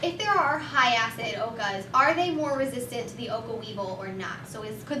 if there are high acid ochas, are they more resistant to the ocha weevil or not? So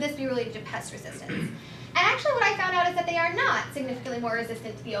could this be related to pest resistance? And actually what I found out is that they are not significantly more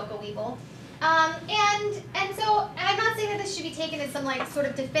resistant to the ocha weevil. And so I'm not saying that this should be taken as some like sort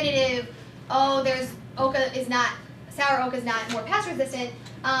of definitive, oh, sour ocha is not more pest resistant.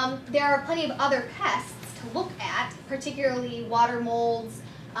 There are plenty of other pests to look at, particularly water molds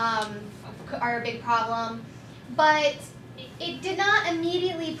are a big problem. But it did not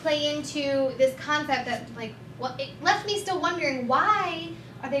immediately play into this concept that, like, well, it left me still wondering why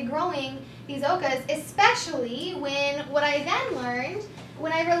are they growing these ochas, especially when what I then learned,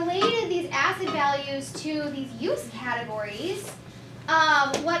 when I related these acid values to these use categories,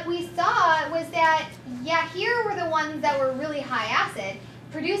 what we saw was that, yeah, here were the ones that were really high acid,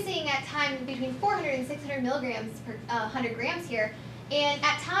 producing at times between 400 and 600 milligrams per 100 grams here, and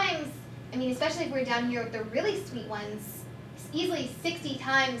at times, I mean, especially if we're down here with the really sweet ones, easily 60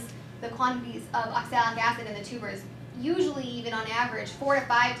 times the quantities of oxalic acid in the tubers, usually even on average 4 to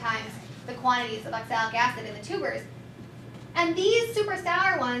 5 times the quantities of oxalic acid in the tubers. And these super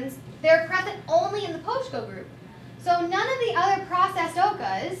sour ones, they're present only in the Pochko group. So none of the other processed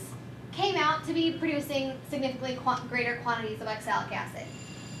ochas came out to be producing significantly greater quantities of oxalic acid.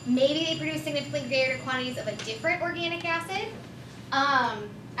 Maybe they produce significantly greater quantities of a different organic acid.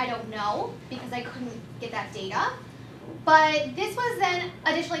 I don't know, because I couldn't get that data. But this was then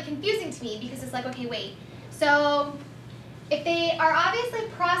additionally confusing to me because it's like, okay, wait. So if they are obviously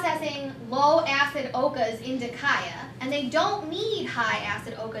processing low acid ochas into kaya, and they don't need high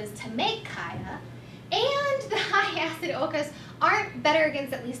acid ochas to make kaya, and the high acid ochas aren't better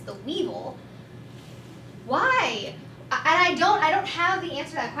against at least the weevil, why? And I don't have the answer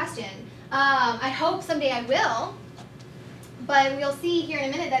to that question. I hope someday I will. But we'll see here in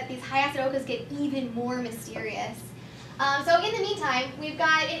a minute that these high acid ochas get even more mysterious. So in the meantime, we've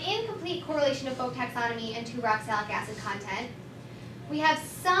got an incomplete correlation of folk taxonomy and tuber oxalic acid content. We have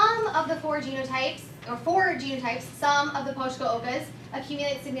some of the four genotypes, some of the Pochko ochas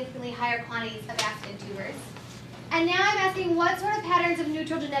accumulate significantly higher quantities of acid in tubers. And now I'm asking, what sort of patterns of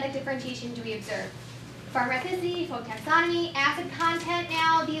neutral genetic differentiation do we observe? Farm ethnicity, folk taxonomy, acid content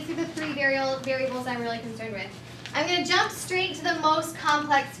now, these are the three variables I'm really concerned with. I'm going to jump straight to the most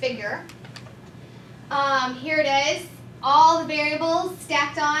complex figure. Here it is, all the variables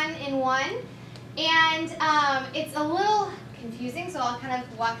stacked on in one. And it's a little confusing, so I'll kind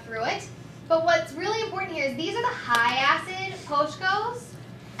of walk through it. But what's really important here is these are the high acid Pochkos,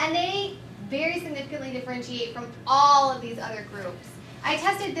 and they very significantly differentiate from all of these other groups. I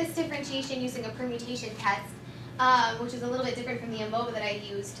tested this differentiation using a permutation test, which is a little bit different from the AMOVA that I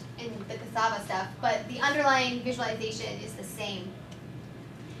used in the cassava stuff, but the underlying visualization is the same.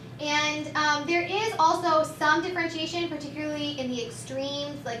 And there is also some differentiation, particularly in the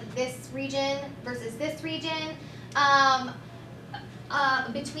extremes, like this region versus this region,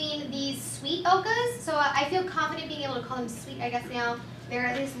 between these sweet ochas. So I feel confident being able to call them sweet, I guess now. They're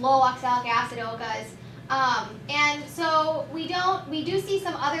at least low oxalic acid ochas. And so we do see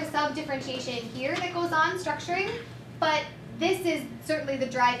some other sub-differentiation here that goes on structuring, but this is certainly the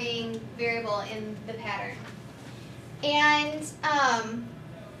driving variable in the pattern. And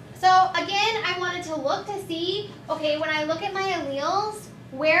so again, I wanted to look to see, okay, when I look at my alleles,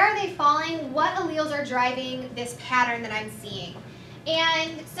 where are they falling? What alleles are driving this pattern that I'm seeing?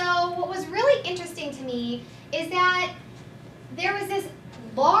 And so what was really interesting to me is that there was this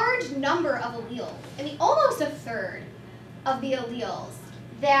large number of alleles, I mean almost a third of the alleles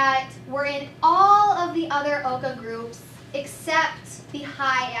that were in all of the other OCA groups except the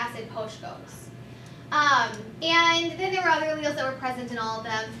high acid poshkos. And then there were other alleles that were present in all of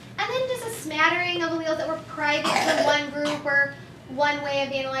them, and then just a smattering of alleles that were private to one group or one way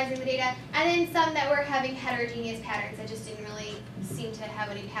of analyzing the data, and then some that were having heterogeneous patterns that just didn't really seem to have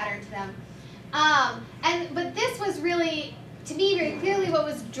any pattern to them. But this was really, to me, very clearly what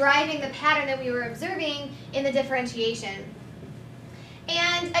was driving the pattern that we were observing in the differentiation.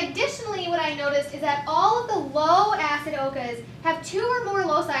 And additionally, what I noticed is that all of the low acid OCAs have 2 or more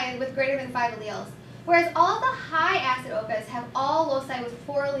loci with greater than 5 alleles, whereas all of the high acid OCAs have all loci with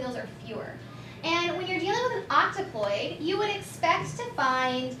 4 alleles or fewer. And when you're dealing with an octoploid, you would expect to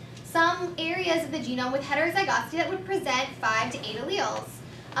find some areas of the genome with heterozygosity that would present 5 to 8 alleles.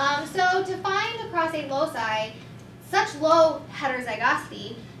 So to find across 8 loci such low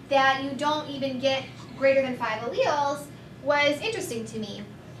heterozygosity that you don't even get greater than 5 alleles was interesting to me.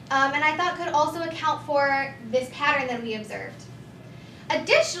 And I thought could also account for this pattern that we observed.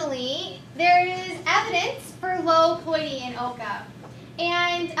 Additionally, there is evidence for low ploidy in OCA.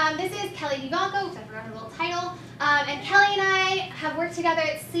 And this is Kelly Vivanco, because I forgot her little title. And Kelly and I have worked together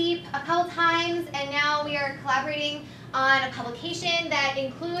at SLEEP a couple times, and now we are collaborating on a publication that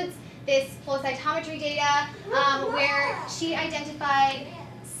includes this flow cytometry data, where she identified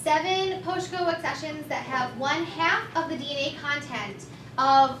 7 poshko accessions that have 1/2 of the DNA content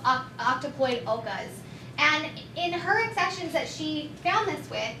of octoploid OCAs. And in her accessions that she found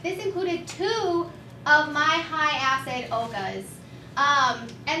this included 2 of my high acid OCAs.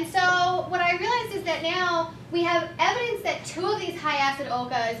 And so what I realized is that now we have evidence that 2 of these high acid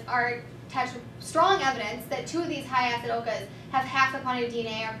OCAs are strong evidence that 2 of these high acid OCAs have half the quantity of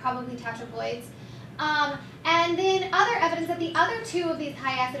DNA, are probably tetraploids. And then other evidence that the other 2 of these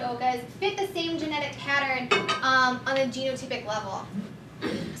high acid OCAs fit the same genetic pattern on a genotypic level.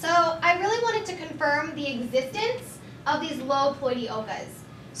 So I really wanted to confirm the existence of these low ploidy OCAs.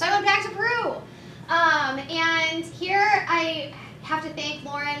 So I went back to Peru. And here I have to thank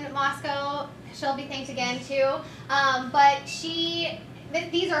Lauren Moscow. She'll be thanked again too. But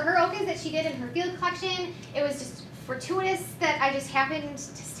these are her OCAs that she did in her field collection. It was just fortuitous that I just happened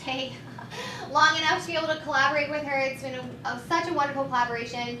to stay long enough to be able to collaborate with her. It's been such a wonderful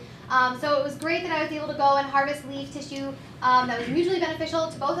collaboration. So it was great that I was able to go and harvest leaf tissue that was mutually beneficial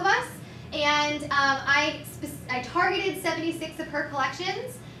to both of us. And I targeted 76 of her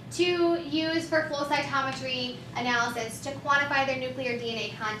collections to use for flow cytometry analysis to quantify their nuclear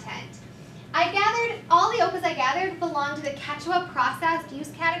DNA content. All the OCAs I gathered belonged to the Quechua processed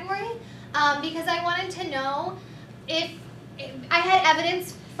use category because I wanted to know if I had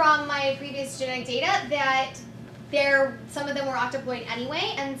evidence from my previous genetic data that some of them were octoploid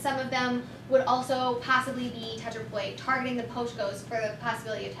anyway, and some of them would also possibly be tetraploid, targeting the poshkos for the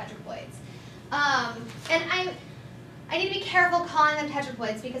possibility of tetraploids. And I need to be careful calling them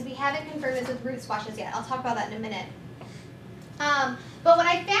tetraploids because we haven't confirmed this with root squashes yet. I'll talk about that in a minute. But what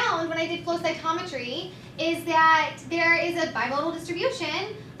I found when I did flow cytometry is that there is a bimodal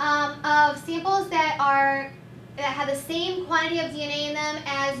distribution of samples that have the same quantity of DNA in them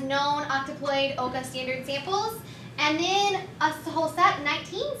as known octoploid OCA standard samples, and then a whole set,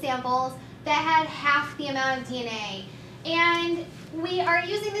 19 samples, that had half the amount of DNA. And we are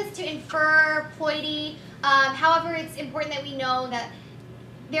using this to infer ploidy. However, it's important that we know that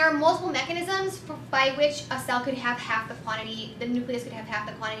there are multiple mechanisms by which a cell could have half the quantity, the nucleus could have half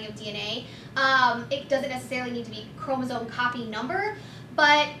the quantity of DNA. It doesn't necessarily need to be chromosome copy number,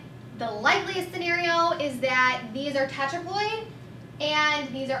 but the likeliest scenario is that these are tetraploid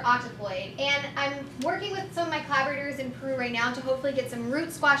and these are octoploid. And I'm working with some of my collaborators in Peru right now to hopefully get some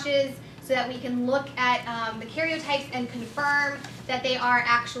root squashes so that we can look at the karyotypes and confirm that they are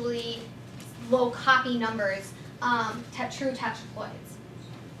actually low copy numbers true tetraploids.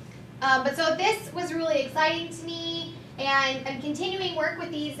 But so this was really exciting to me, and I'm continuing work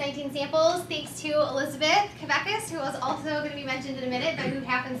with these 19 samples thanks to Elizabeth Kavekis, who is also going to be mentioned in a minute, but who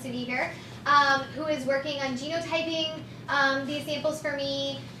happens to be here, who is working on genotyping these samples for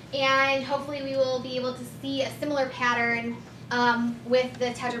me, and hopefully we will be able to see a similar pattern with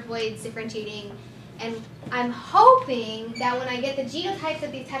the tetraploids differentiating. And I'm hoping that when I get the genotypes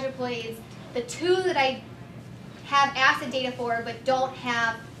of these tetraploids, the two that I have acid data for but don't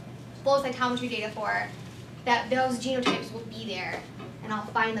have flow cytometry data for, that those genotypes will be there, and I'll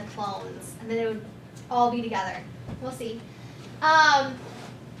find the clones, and then it would all be together. We'll see.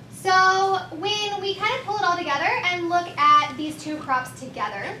 So when we kind of pull it all together and look at these two crops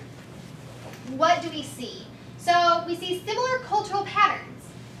together, what do we see? So we see similar cultural patterns,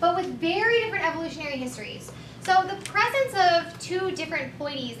 but with very different evolutionary histories. So the presence of two different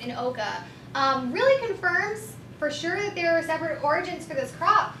ploides in Oka really confirms for sure that there are separate origins for this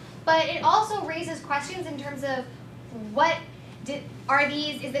crop, but it also raises questions in terms of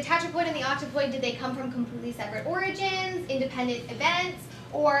is the tetraploid and the octoploid, did they come from completely separate origins, independent events,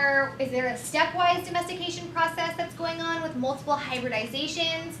 or is there a stepwise domestication process that's going on with multiple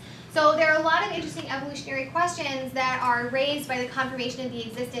hybridizations? So there are a lot of interesting evolutionary questions that are raised by the confirmation of the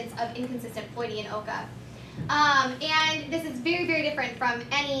existence of inconsistent ploidy in Oka. And this is very, very different from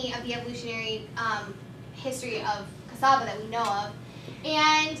any of the evolutionary history of cassava that we know of.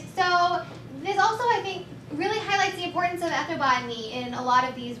 And so this also, I think, really highlights the importance of ethnobotany in a lot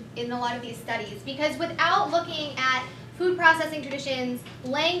of these studies, because without looking at food processing traditions,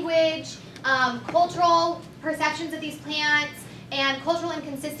 language, cultural perceptions of these plants, and cultural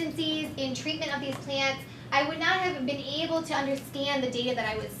inconsistencies in treatment of these plants, I would not have been able to understand the data that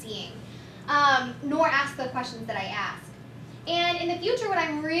I was seeing, nor ask the questions that I asked. And in the future, what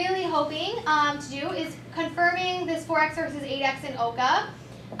I'm really hoping to do is confirming this 4x versus 8x in Oka,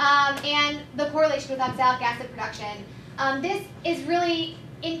 and the correlation with oxalic acid production. This is really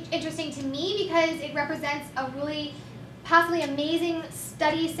interesting to me because it represents a really possibly amazing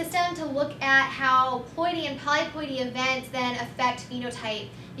study system to look at how ploidy and polyploidy events then affect phenotype,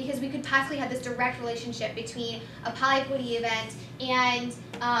 because we could possibly have this direct relationship between a polyploidy event and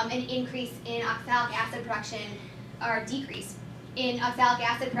an increase in oxalic acid production, or decrease in oxalic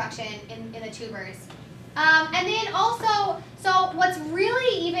acid production in the tubers. And then also, so what's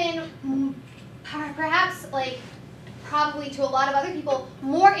really even perhaps probably to a lot of other people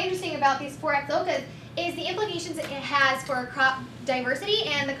more interesting about these 4x Okas is the implications it has for crop diversity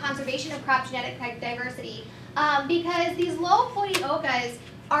and the conservation of crop genetic diversity. Because these low ploidy Okas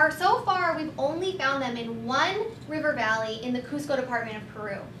are, so far, we've only found them in one river valley in the Cusco department of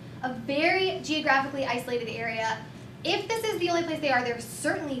Peru, a very geographically isolated area. If this is the only place they are, they're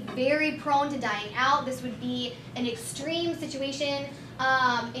certainly very prone to dying out. This would be an extreme situation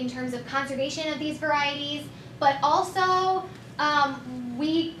in terms of conservation of these varieties, but also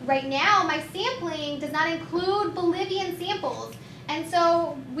right now, my sampling does not include Bolivian samples. And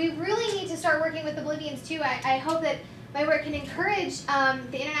so we really need to start working with the Bolivians too. I hope that my work can encourage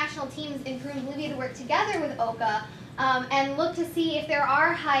the international teams in Peru and Bolivia to work together with Oka and look to see if there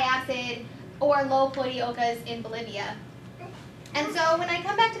are high acid or low ploidy Okas in Bolivia. And so when I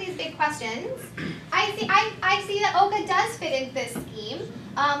come back to these big questions, I see that Oka does fit into this scheme,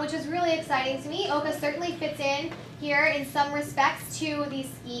 which is really exciting to me. Oka certainly fits in here in some respects to the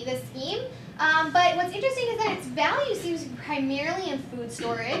scheme. But what's interesting is that its value seems to be primarily in food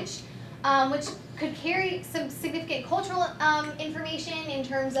storage, which could carry some significant cultural information in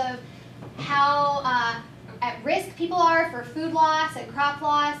terms of how at risk people are for food loss and crop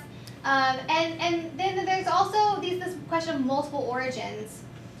loss. And then there's also this question of multiple origins.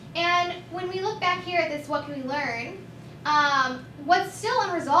 And when we look back here at this, what can we learn? What's still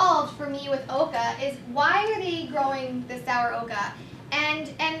unresolved for me with Oka is why are they growing the sour Oka?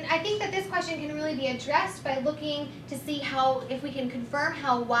 And I think that this question can really be addressed by looking to see if we can confirm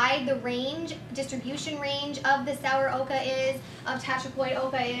how wide the distribution range of the sour Oka is, of tetraploid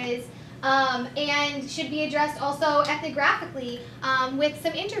Oka is, and should be addressed also ethnographically with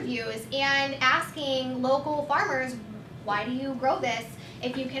some interviews and asking local farmers, why do you grow this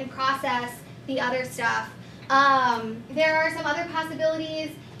if you can process the other stuff? There are some other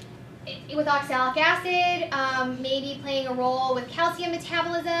possibilities with oxalic acid, maybe playing a role with calcium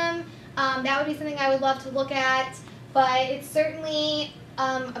metabolism. That would be something I would love to look at, but it's certainly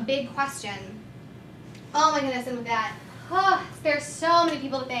a big question. Oh my goodness, and with that, there's so many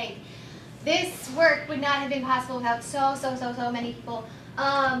people to thank. This work would not have been possible without so many people,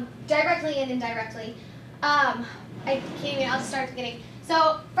 directly and indirectly. I'll just start at the beginning.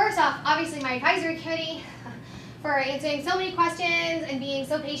 So first off, obviously my advisory committee, for answering so many questions and being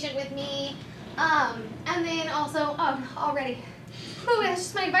so patient with me. And then also, already, that's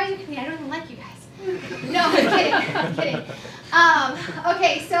just my advisory committee. I don't even like you guys. No, I'm kidding. I'm kidding.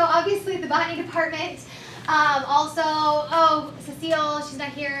 Okay, so obviously the botany department. Also, Cecile, she's not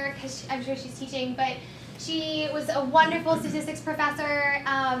here because I'm sure she's teaching, but she was a wonderful statistics professor,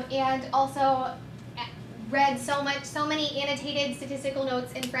 and also read so many annotated statistical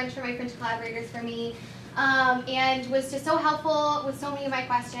notes in French for my French collaborators for me, and was just so helpful with so many of my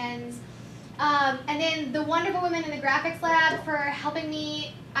questions. And then the wonderful women in the graphics lab for helping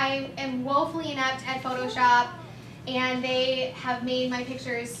me. I am woefully inept at Photoshop, and they have made my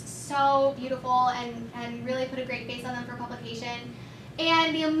pictures so beautiful and really put a great face on them for publication.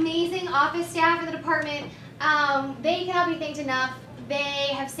 And the amazing office staff in the department, they cannot be thanked enough.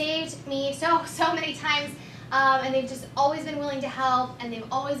 They have saved me so many times, and they've just always been willing to help, and they've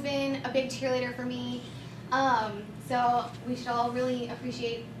always been a big cheerleader for me. So we should all really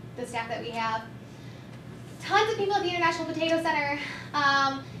appreciate the staff that we have. Tons of people at the International Potato Center.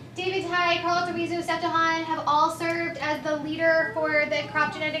 David Tai, Carl Terizo, Septahan have all served as the leader for the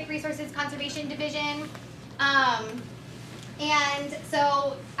Crop Genetic Resources Conservation Division. And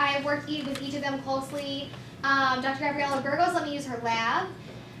so I worked with each of them closely. Dr. Gabriela Burgos let me use her lab.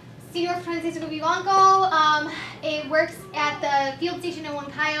 Senior Francisco Vivanco, it works at the field station in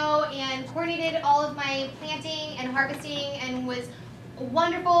Huancayo and coordinated all of my planting and harvesting and was a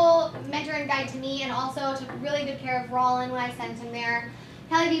wonderful mentor and guide to me, and also took really good care of Roland when I sent him there.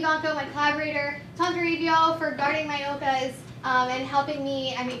 Kelly Vivanco, my collaborator. Tom Toribio for guarding my okas and helping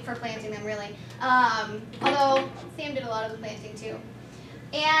me, for planting them really. Although Sam did a lot of the planting too.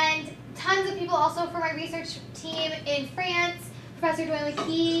 And tons of people also for my research team in France. Professor Doyle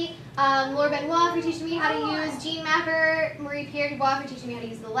McKee, Laura Benoit for teaching me how to use Gene Mapper, Marie-Pierre Dubois for teaching me how to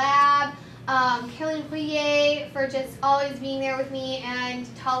use the lab, Caroline Pouillet for just always being there with me and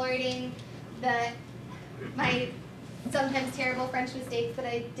tolerating my sometimes terrible French mistakes that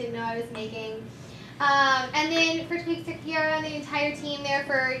I didn't know I was making. And then for Kiara and the entire team there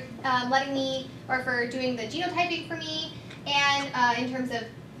for letting me, or for doing the genotyping for me, and in terms of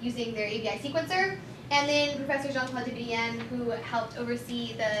using their ABI sequencer. And then Professor Jean-Claude Devidienne, who helped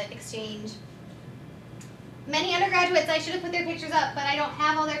oversee the exchange. Many undergraduates, I should have put their pictures up, but I don't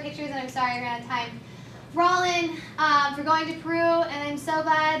have all their pictures, and I'm sorry I ran out of time. Roland for going to Peru, and I'm so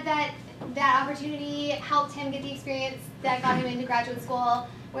glad that that opportunity helped him get the experience that got him into graduate school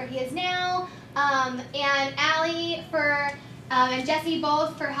where he is now. And Allie and Jesse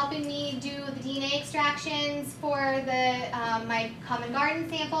both for helping me do the DNA extractions for my common garden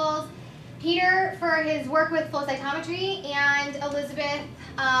samples. Peter for his work with flow cytometry, and Elizabeth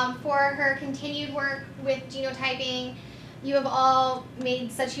for her continued work with genotyping. You have all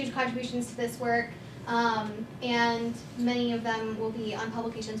made such huge contributions to this work, and many of them will be on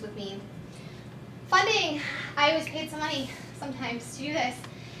publications with me. Funding. I was paid some money sometimes to do this.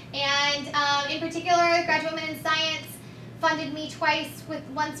 And in particular, Graduate Women in Science funded me twice,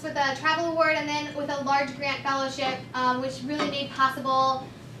 once with a travel award and then with a large grant fellowship, which really made possible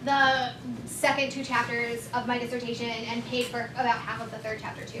the second 2 chapters of my dissertation and paid for about half of the 3rd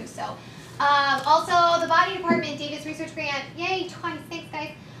chapter too. So also the Botany Department, Davis Research Grant, yay, twice, thanks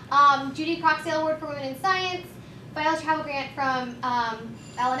guys. Judy Croxdale Award for Women in Science, Biology Travel Grant from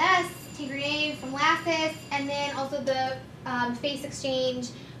LNS, Tigre from LASIS, and then also the FACE exchange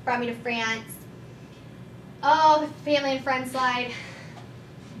brought me to France. Oh, the family and friends slide.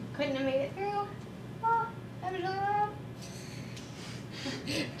 Couldn't have made it through. Oh, I'm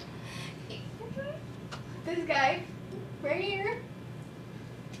this guy, right here.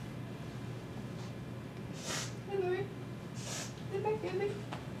 This is my family.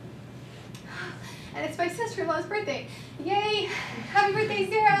 And it's my sister-in-law's birthday. Yay! Happy birthday,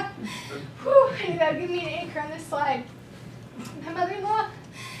 Sarah! Whew, you gotta give me an anchor on this slide. My mother-in-law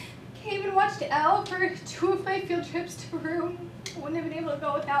came and watched Elle for 2 of my field trips to Peru. Wouldn't have been able to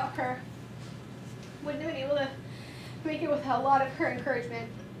go without her. Wouldn't have been able to make it without a lot of her encouragement.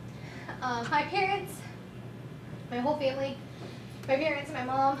 My parents, my whole family, my parents and my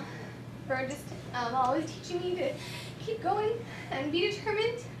mom for just always teaching me to keep going and be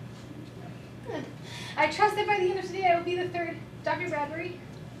determined. I trust that by the end of today I will be the 3rd Dr. Bradbury,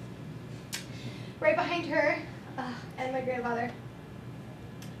 right behind her and my grandfather.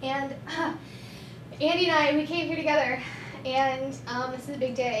 And Andy and I, we came here together, and this is a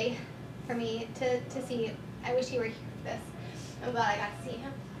big day for me to see. I wish you were here for this. I'm glad I got to see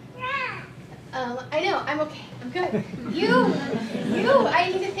him. I know, I'm okay, I'm good. You, I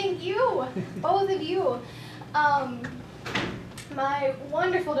need to thank you, both of you. My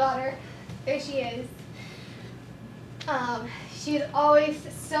wonderful daughter, there she is. She is always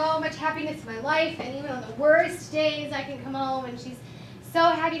so much happiness in my life, and even on the worst days I can come home and she's so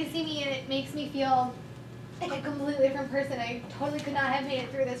happy to see me, and it makes me feel like a completely different person. I totally could not have made it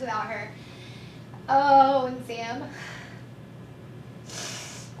through this without her. Oh, and Sam.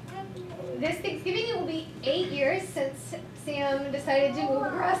 This Thanksgiving it will be 8 years since Sam decided to move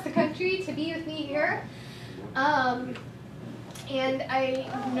across the country to be with me here. And I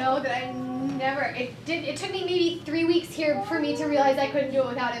know that it took me maybe 3 weeks here for me to realize I couldn't do it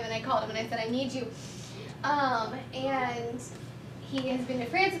without him, and I called him and I said, I need you. And he has been to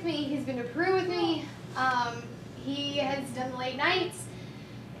France with me, he's been to Peru with me, he has done the late nights,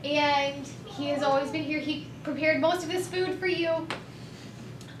 and he has always been here. He prepared most of this food for you.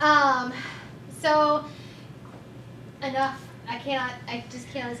 So, enough. I just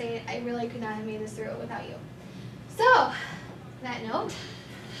cannot say it. I really could not have made this through without you. So, on that note,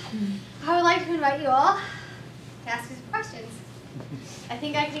 I would like to invite you all to ask you some questions. I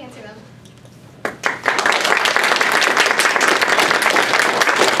think I can answer them.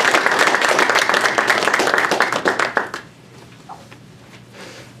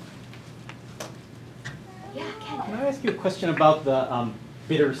 Yeah, Ken. Can I ask you a question about the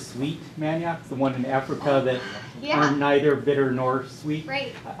bittersweet maniocs, the one in Africa that are neither bitter nor sweet?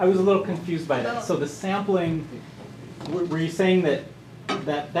 Right. I was a little confused by that. So the sampling, were you saying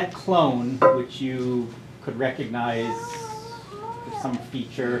that clone, which you could recognize for some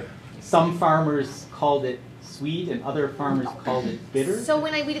feature, some farmers called it sweet and other farmers called it bitter? So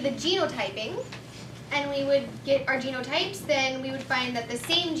when we did the genotyping, and we would get our genotypes, then we would find that the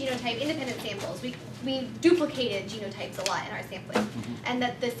same genotype, independent samples, we duplicated genotypes a lot in our sampling, and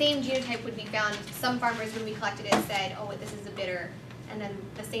that the same genotype would be found. Some farmers, when we collected it, said, oh, this is a bitter, and then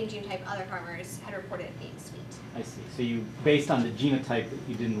the same genotype other farmers had reported it being sweet. I see. So you, based on the genotype that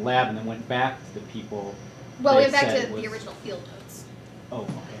you did in the lab and then went back to the people. Well, we went back to the original field notes. Oh,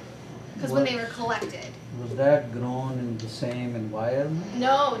 okay. Because when they were collected. Was that grown in the same environment?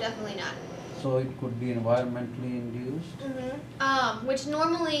 No, definitely not. So it could be environmentally induced? Which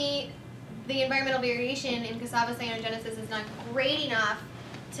normally the environmental variation in cassava cyanogenesis is not great enough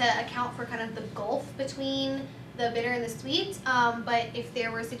to account for kind of the gulf between the bitter and the sweet, but if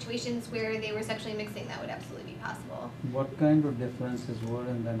there were situations where they were sexually mixing, that would absolutely be possible. What kind of differences were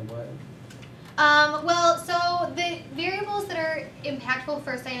in the environment? Well, so the variables that are impactful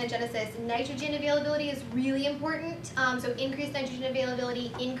for cyanogenesis, nitrogen availability is really important. So increased nitrogen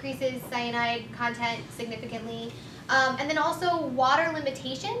availability increases cyanide content significantly. And then also water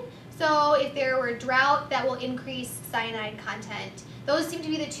limitation. So if there were drought, that will increase cyanide content. Those seem to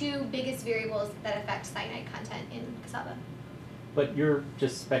be the two biggest variables that affect cyanide content in cassava. But you're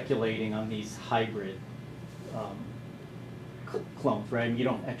just speculating on these hybrid clones, right? You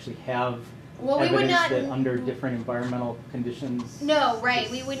don't actually have evidence that under different environmental conditions. No, right.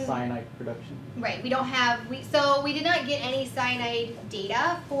 We wouldn't. Cyanide production. Right. We don't have. So we did not get any cyanide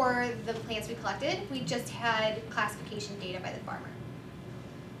data for the plants we collected. We just had classification data by the farmer.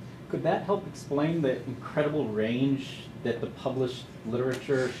 Could that help explain the incredible range that the published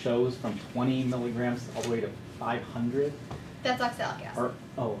literature shows from 20 milligrams all the way to 500? That's oxalic acid. Or,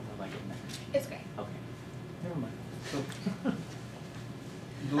 oh, I like it now. It's great. Okay. Never mind.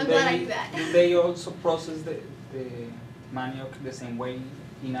 I'm glad I do that. Do they also process the manioc the same way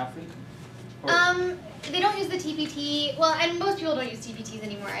in Africa? Or? They don't use the TPT. Well, and most people don't use TPTs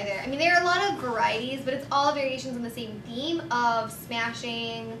anymore either. I mean, there are a lot of varieties, but it's all variations on the same theme of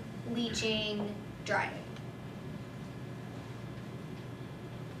smashing, leaching, drying.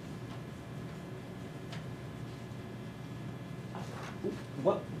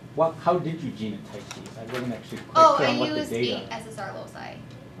 How did you genotype these? I wasn't actually quite Oh, clear I on what the used data. 8 SSR loci.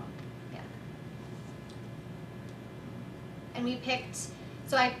 Yeah. And we picked,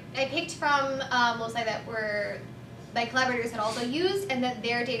 so I picked from loci that were, my collaborators had also used, and that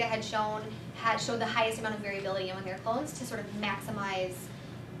their data had showed the highest amount of variability among their clones to sort of maximize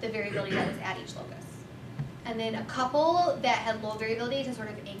the variability that was at each locus. And then a couple that had low variability to sort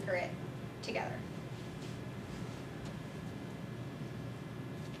of anchor it together.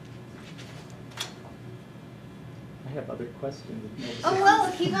 I have other questions. Oh, well,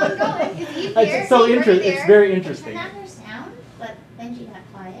 keep on going. It's easier. It's so interesting. It's very interesting. Turn on your sound, but then she got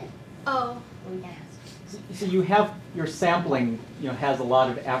quiet. Oh. We can ask. So you have your sampling, has a lot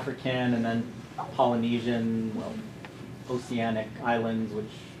of African and then Polynesian, oceanic islands,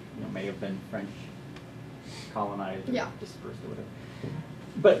 which may have been French colonized or dispersed or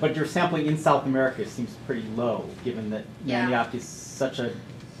whatever. But your sampling in South America seems pretty low, given that Manioc is such a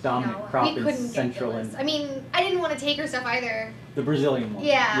dominant crop in Central and. I mean, I didn't want to take her stuff either. The Brazilian one.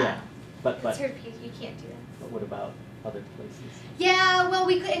 Yeah. But It's her, you can't do that. But what about other places? Yeah, well,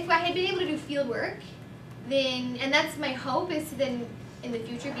 we could, if I had been able to do field work, then, and that's my hope, is to then in the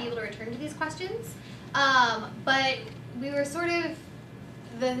future be able to return to these questions. But we were sort of,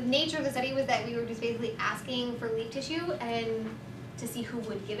 the nature of the study was that we were just basically asking for leaf tissue and to see who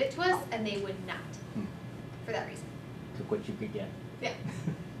would give it to us, and they would not, for that reason. Took what you could get. Yeah.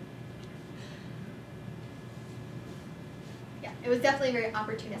 Yeah, it was definitely very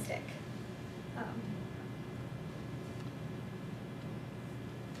opportunistic.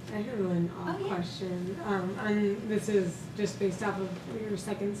 I have one Oh, yeah. question. And this is just based off of your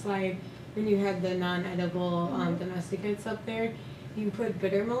second slide, when you had the non-edible domesticates up there. You put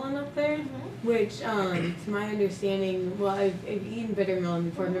bitter melon up there, which, to my understanding, well, I've eaten bitter melon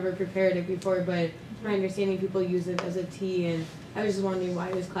before. I've never prepared it before, but to my understanding, people use it as a tea, and I was just wondering why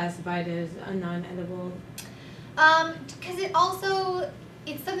it was classified as a non-edible. Because it also,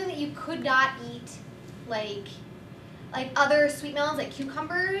 it's something that you could not eat, like other sweet melons, like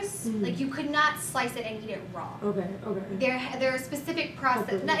cucumbers. Like you could not slice it and eat it raw. Okay. There are specific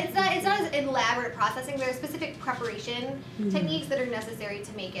process. It's not as elaborate processing. There are specific preparation techniques that are necessary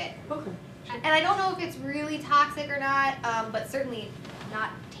to make it. Okay. And I don't know if it's really toxic or not, but certainly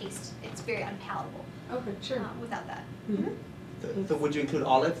not taste. It's very unpalatable. Okay, sure. Without that. So would you include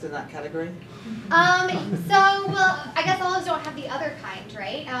olives in that category? Well, I guess olives don't have the other kind,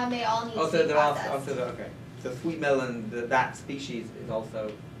 right? They all need to be processed. Okay. So sweet melon, that species is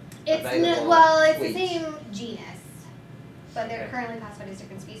also It's available. it's sweet. the same genus, but they're Okay. currently classified as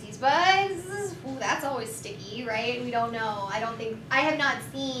different species. But that's always sticky, right? We don't know. I have not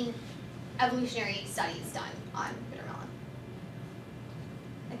seen evolutionary studies done on bitter melon.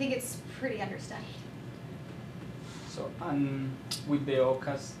 I think it's pretty understudied. So, with the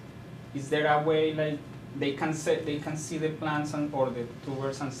ocas, is there a way like they can see the plants or the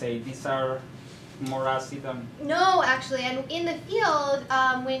tubers and say these are more acid than? No, actually, and in the field,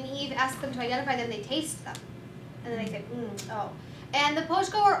 when Eve asked them to identify them, they taste them, and then they say, oh. And the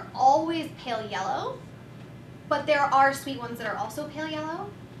pochko are always pale yellow, but there are sweet ones that are also pale yellow,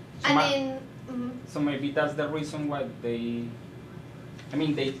 So and then. So maybe that's the reason why they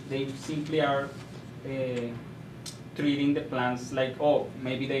simply are treating the plants like, oh,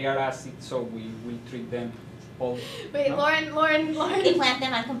 maybe they are acid, so we will treat them all. Wait, no? Lauren. They plant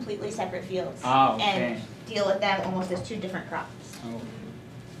them on completely separate fields Okay. and deal with them almost as two different crops. Oh.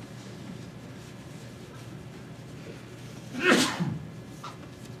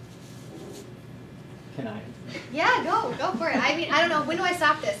 Can I? Yeah, go for it. I mean, I don't know. When do I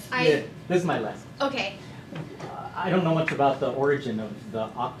stop this? Yeah, this is my last. Okay. I don't know much about the origin of the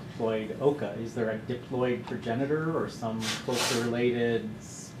octoploid oca. Is there a diploid progenitor or some closely related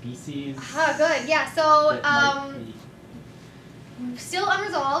species? Good. Yeah. So, that might be- still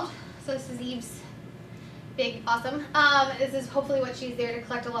unresolved. So this is Eve's big awesome. This is hopefully what she's there to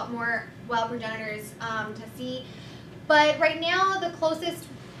collect a lot more wild progenitors to see. But right now, the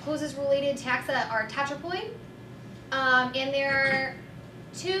closest related taxa are tetraploid, and there are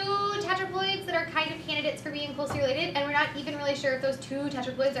 2 tetraploids that are kind of candidates for being closely related, and we're not even really sure if those 2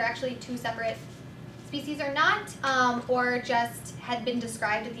 tetraploids are actually 2 separate species or not, or just had been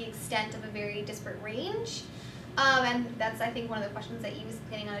described at the extent of a very disparate range. And that's, I think, one of the questions that Eve is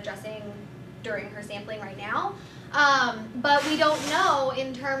planning on addressing during her sampling right now. But we don't know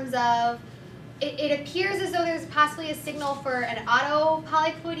in terms of, it appears as though there's possibly a signal for an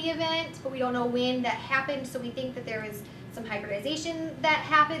autopolyploidy event, but we don't know when that happened, so we think that there was some hybridization that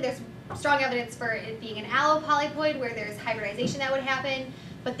happened. There's strong evidence for it being an allopolyploid where there's hybridization that would happen,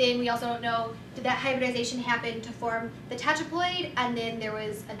 but then we also don't know, did that hybridization happen to form the tetraploid and then there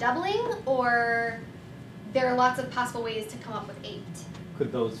was a doubling, or there are lots of possible ways to come up with 8.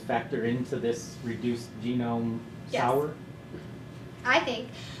 Could those factor into this reduced genome Yes. sour? I think.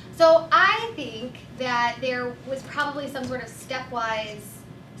 So I think that there was probably some sort of stepwise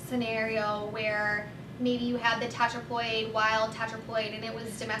scenario where maybe you had the tetraploid, wild tetraploid, and it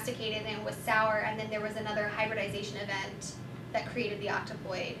was domesticated and it was sour, and then there was another hybridization event that created the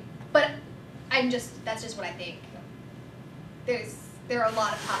octoploid. But that's just what I think. There are a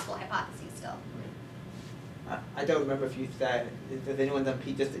lot of possible hypotheses still. I don't remember if you said, has anyone done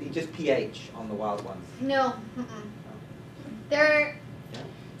just pH on the wild ones? No.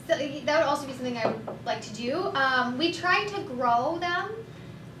 So that would also be something I would like to do. We tried to grow them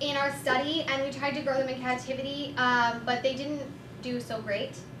in our study, and we tried to grow them in captivity, but they didn't do so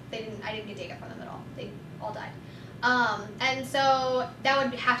great. I didn't get data from them at all. They all died. And so that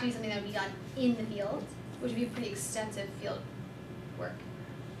would have to be something that would be done in the field, which would be pretty extensive field work.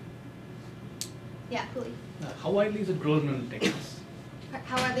 Yeah, Cooley. How widely is it grown in Texas?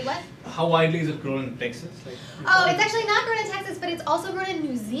 How widely what? How widely is it grown in Texas? Like, Oh, it's actually not grown in Texas, but it's also grown in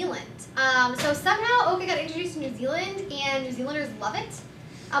New Zealand. So somehow oka got introduced to New Zealand, and New Zealanders love it.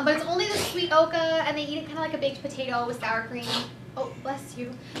 But it's only the sweet oka, and they eat it kind of like a baked potato with sour cream. Oh, bless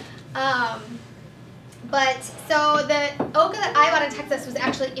you. But so the oka that I bought in Texas was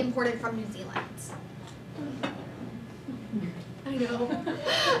actually imported from New Zealand. I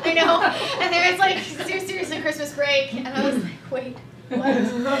know. And there was like seriously Christmas break, and I was like, wait, what is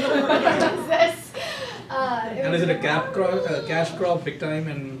this? and is it a cash crop big time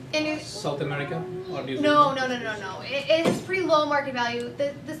in South America? Or do you No. It has pretty low market value.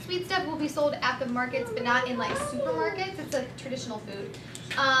 The sweet stuff will be sold at the markets, but not in like supermarkets. It's a traditional food.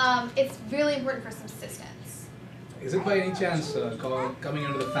 It's really important for subsistence. Is it by any chance coming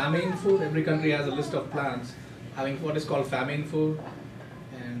under the famine food? Every country has a list of plants having what is called famine food.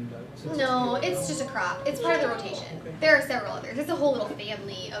 And no, it's just a crop. It's part of the rotation. Okay. There are several others. It's a whole little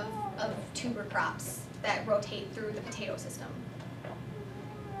family of tuber crops that rotate through the potato system.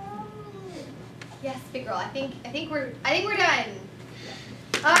 Yes, big girl. I think we're done.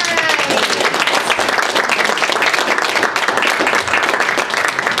 All right.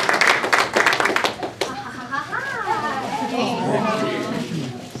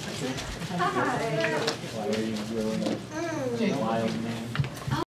 Why are you growing a wild man?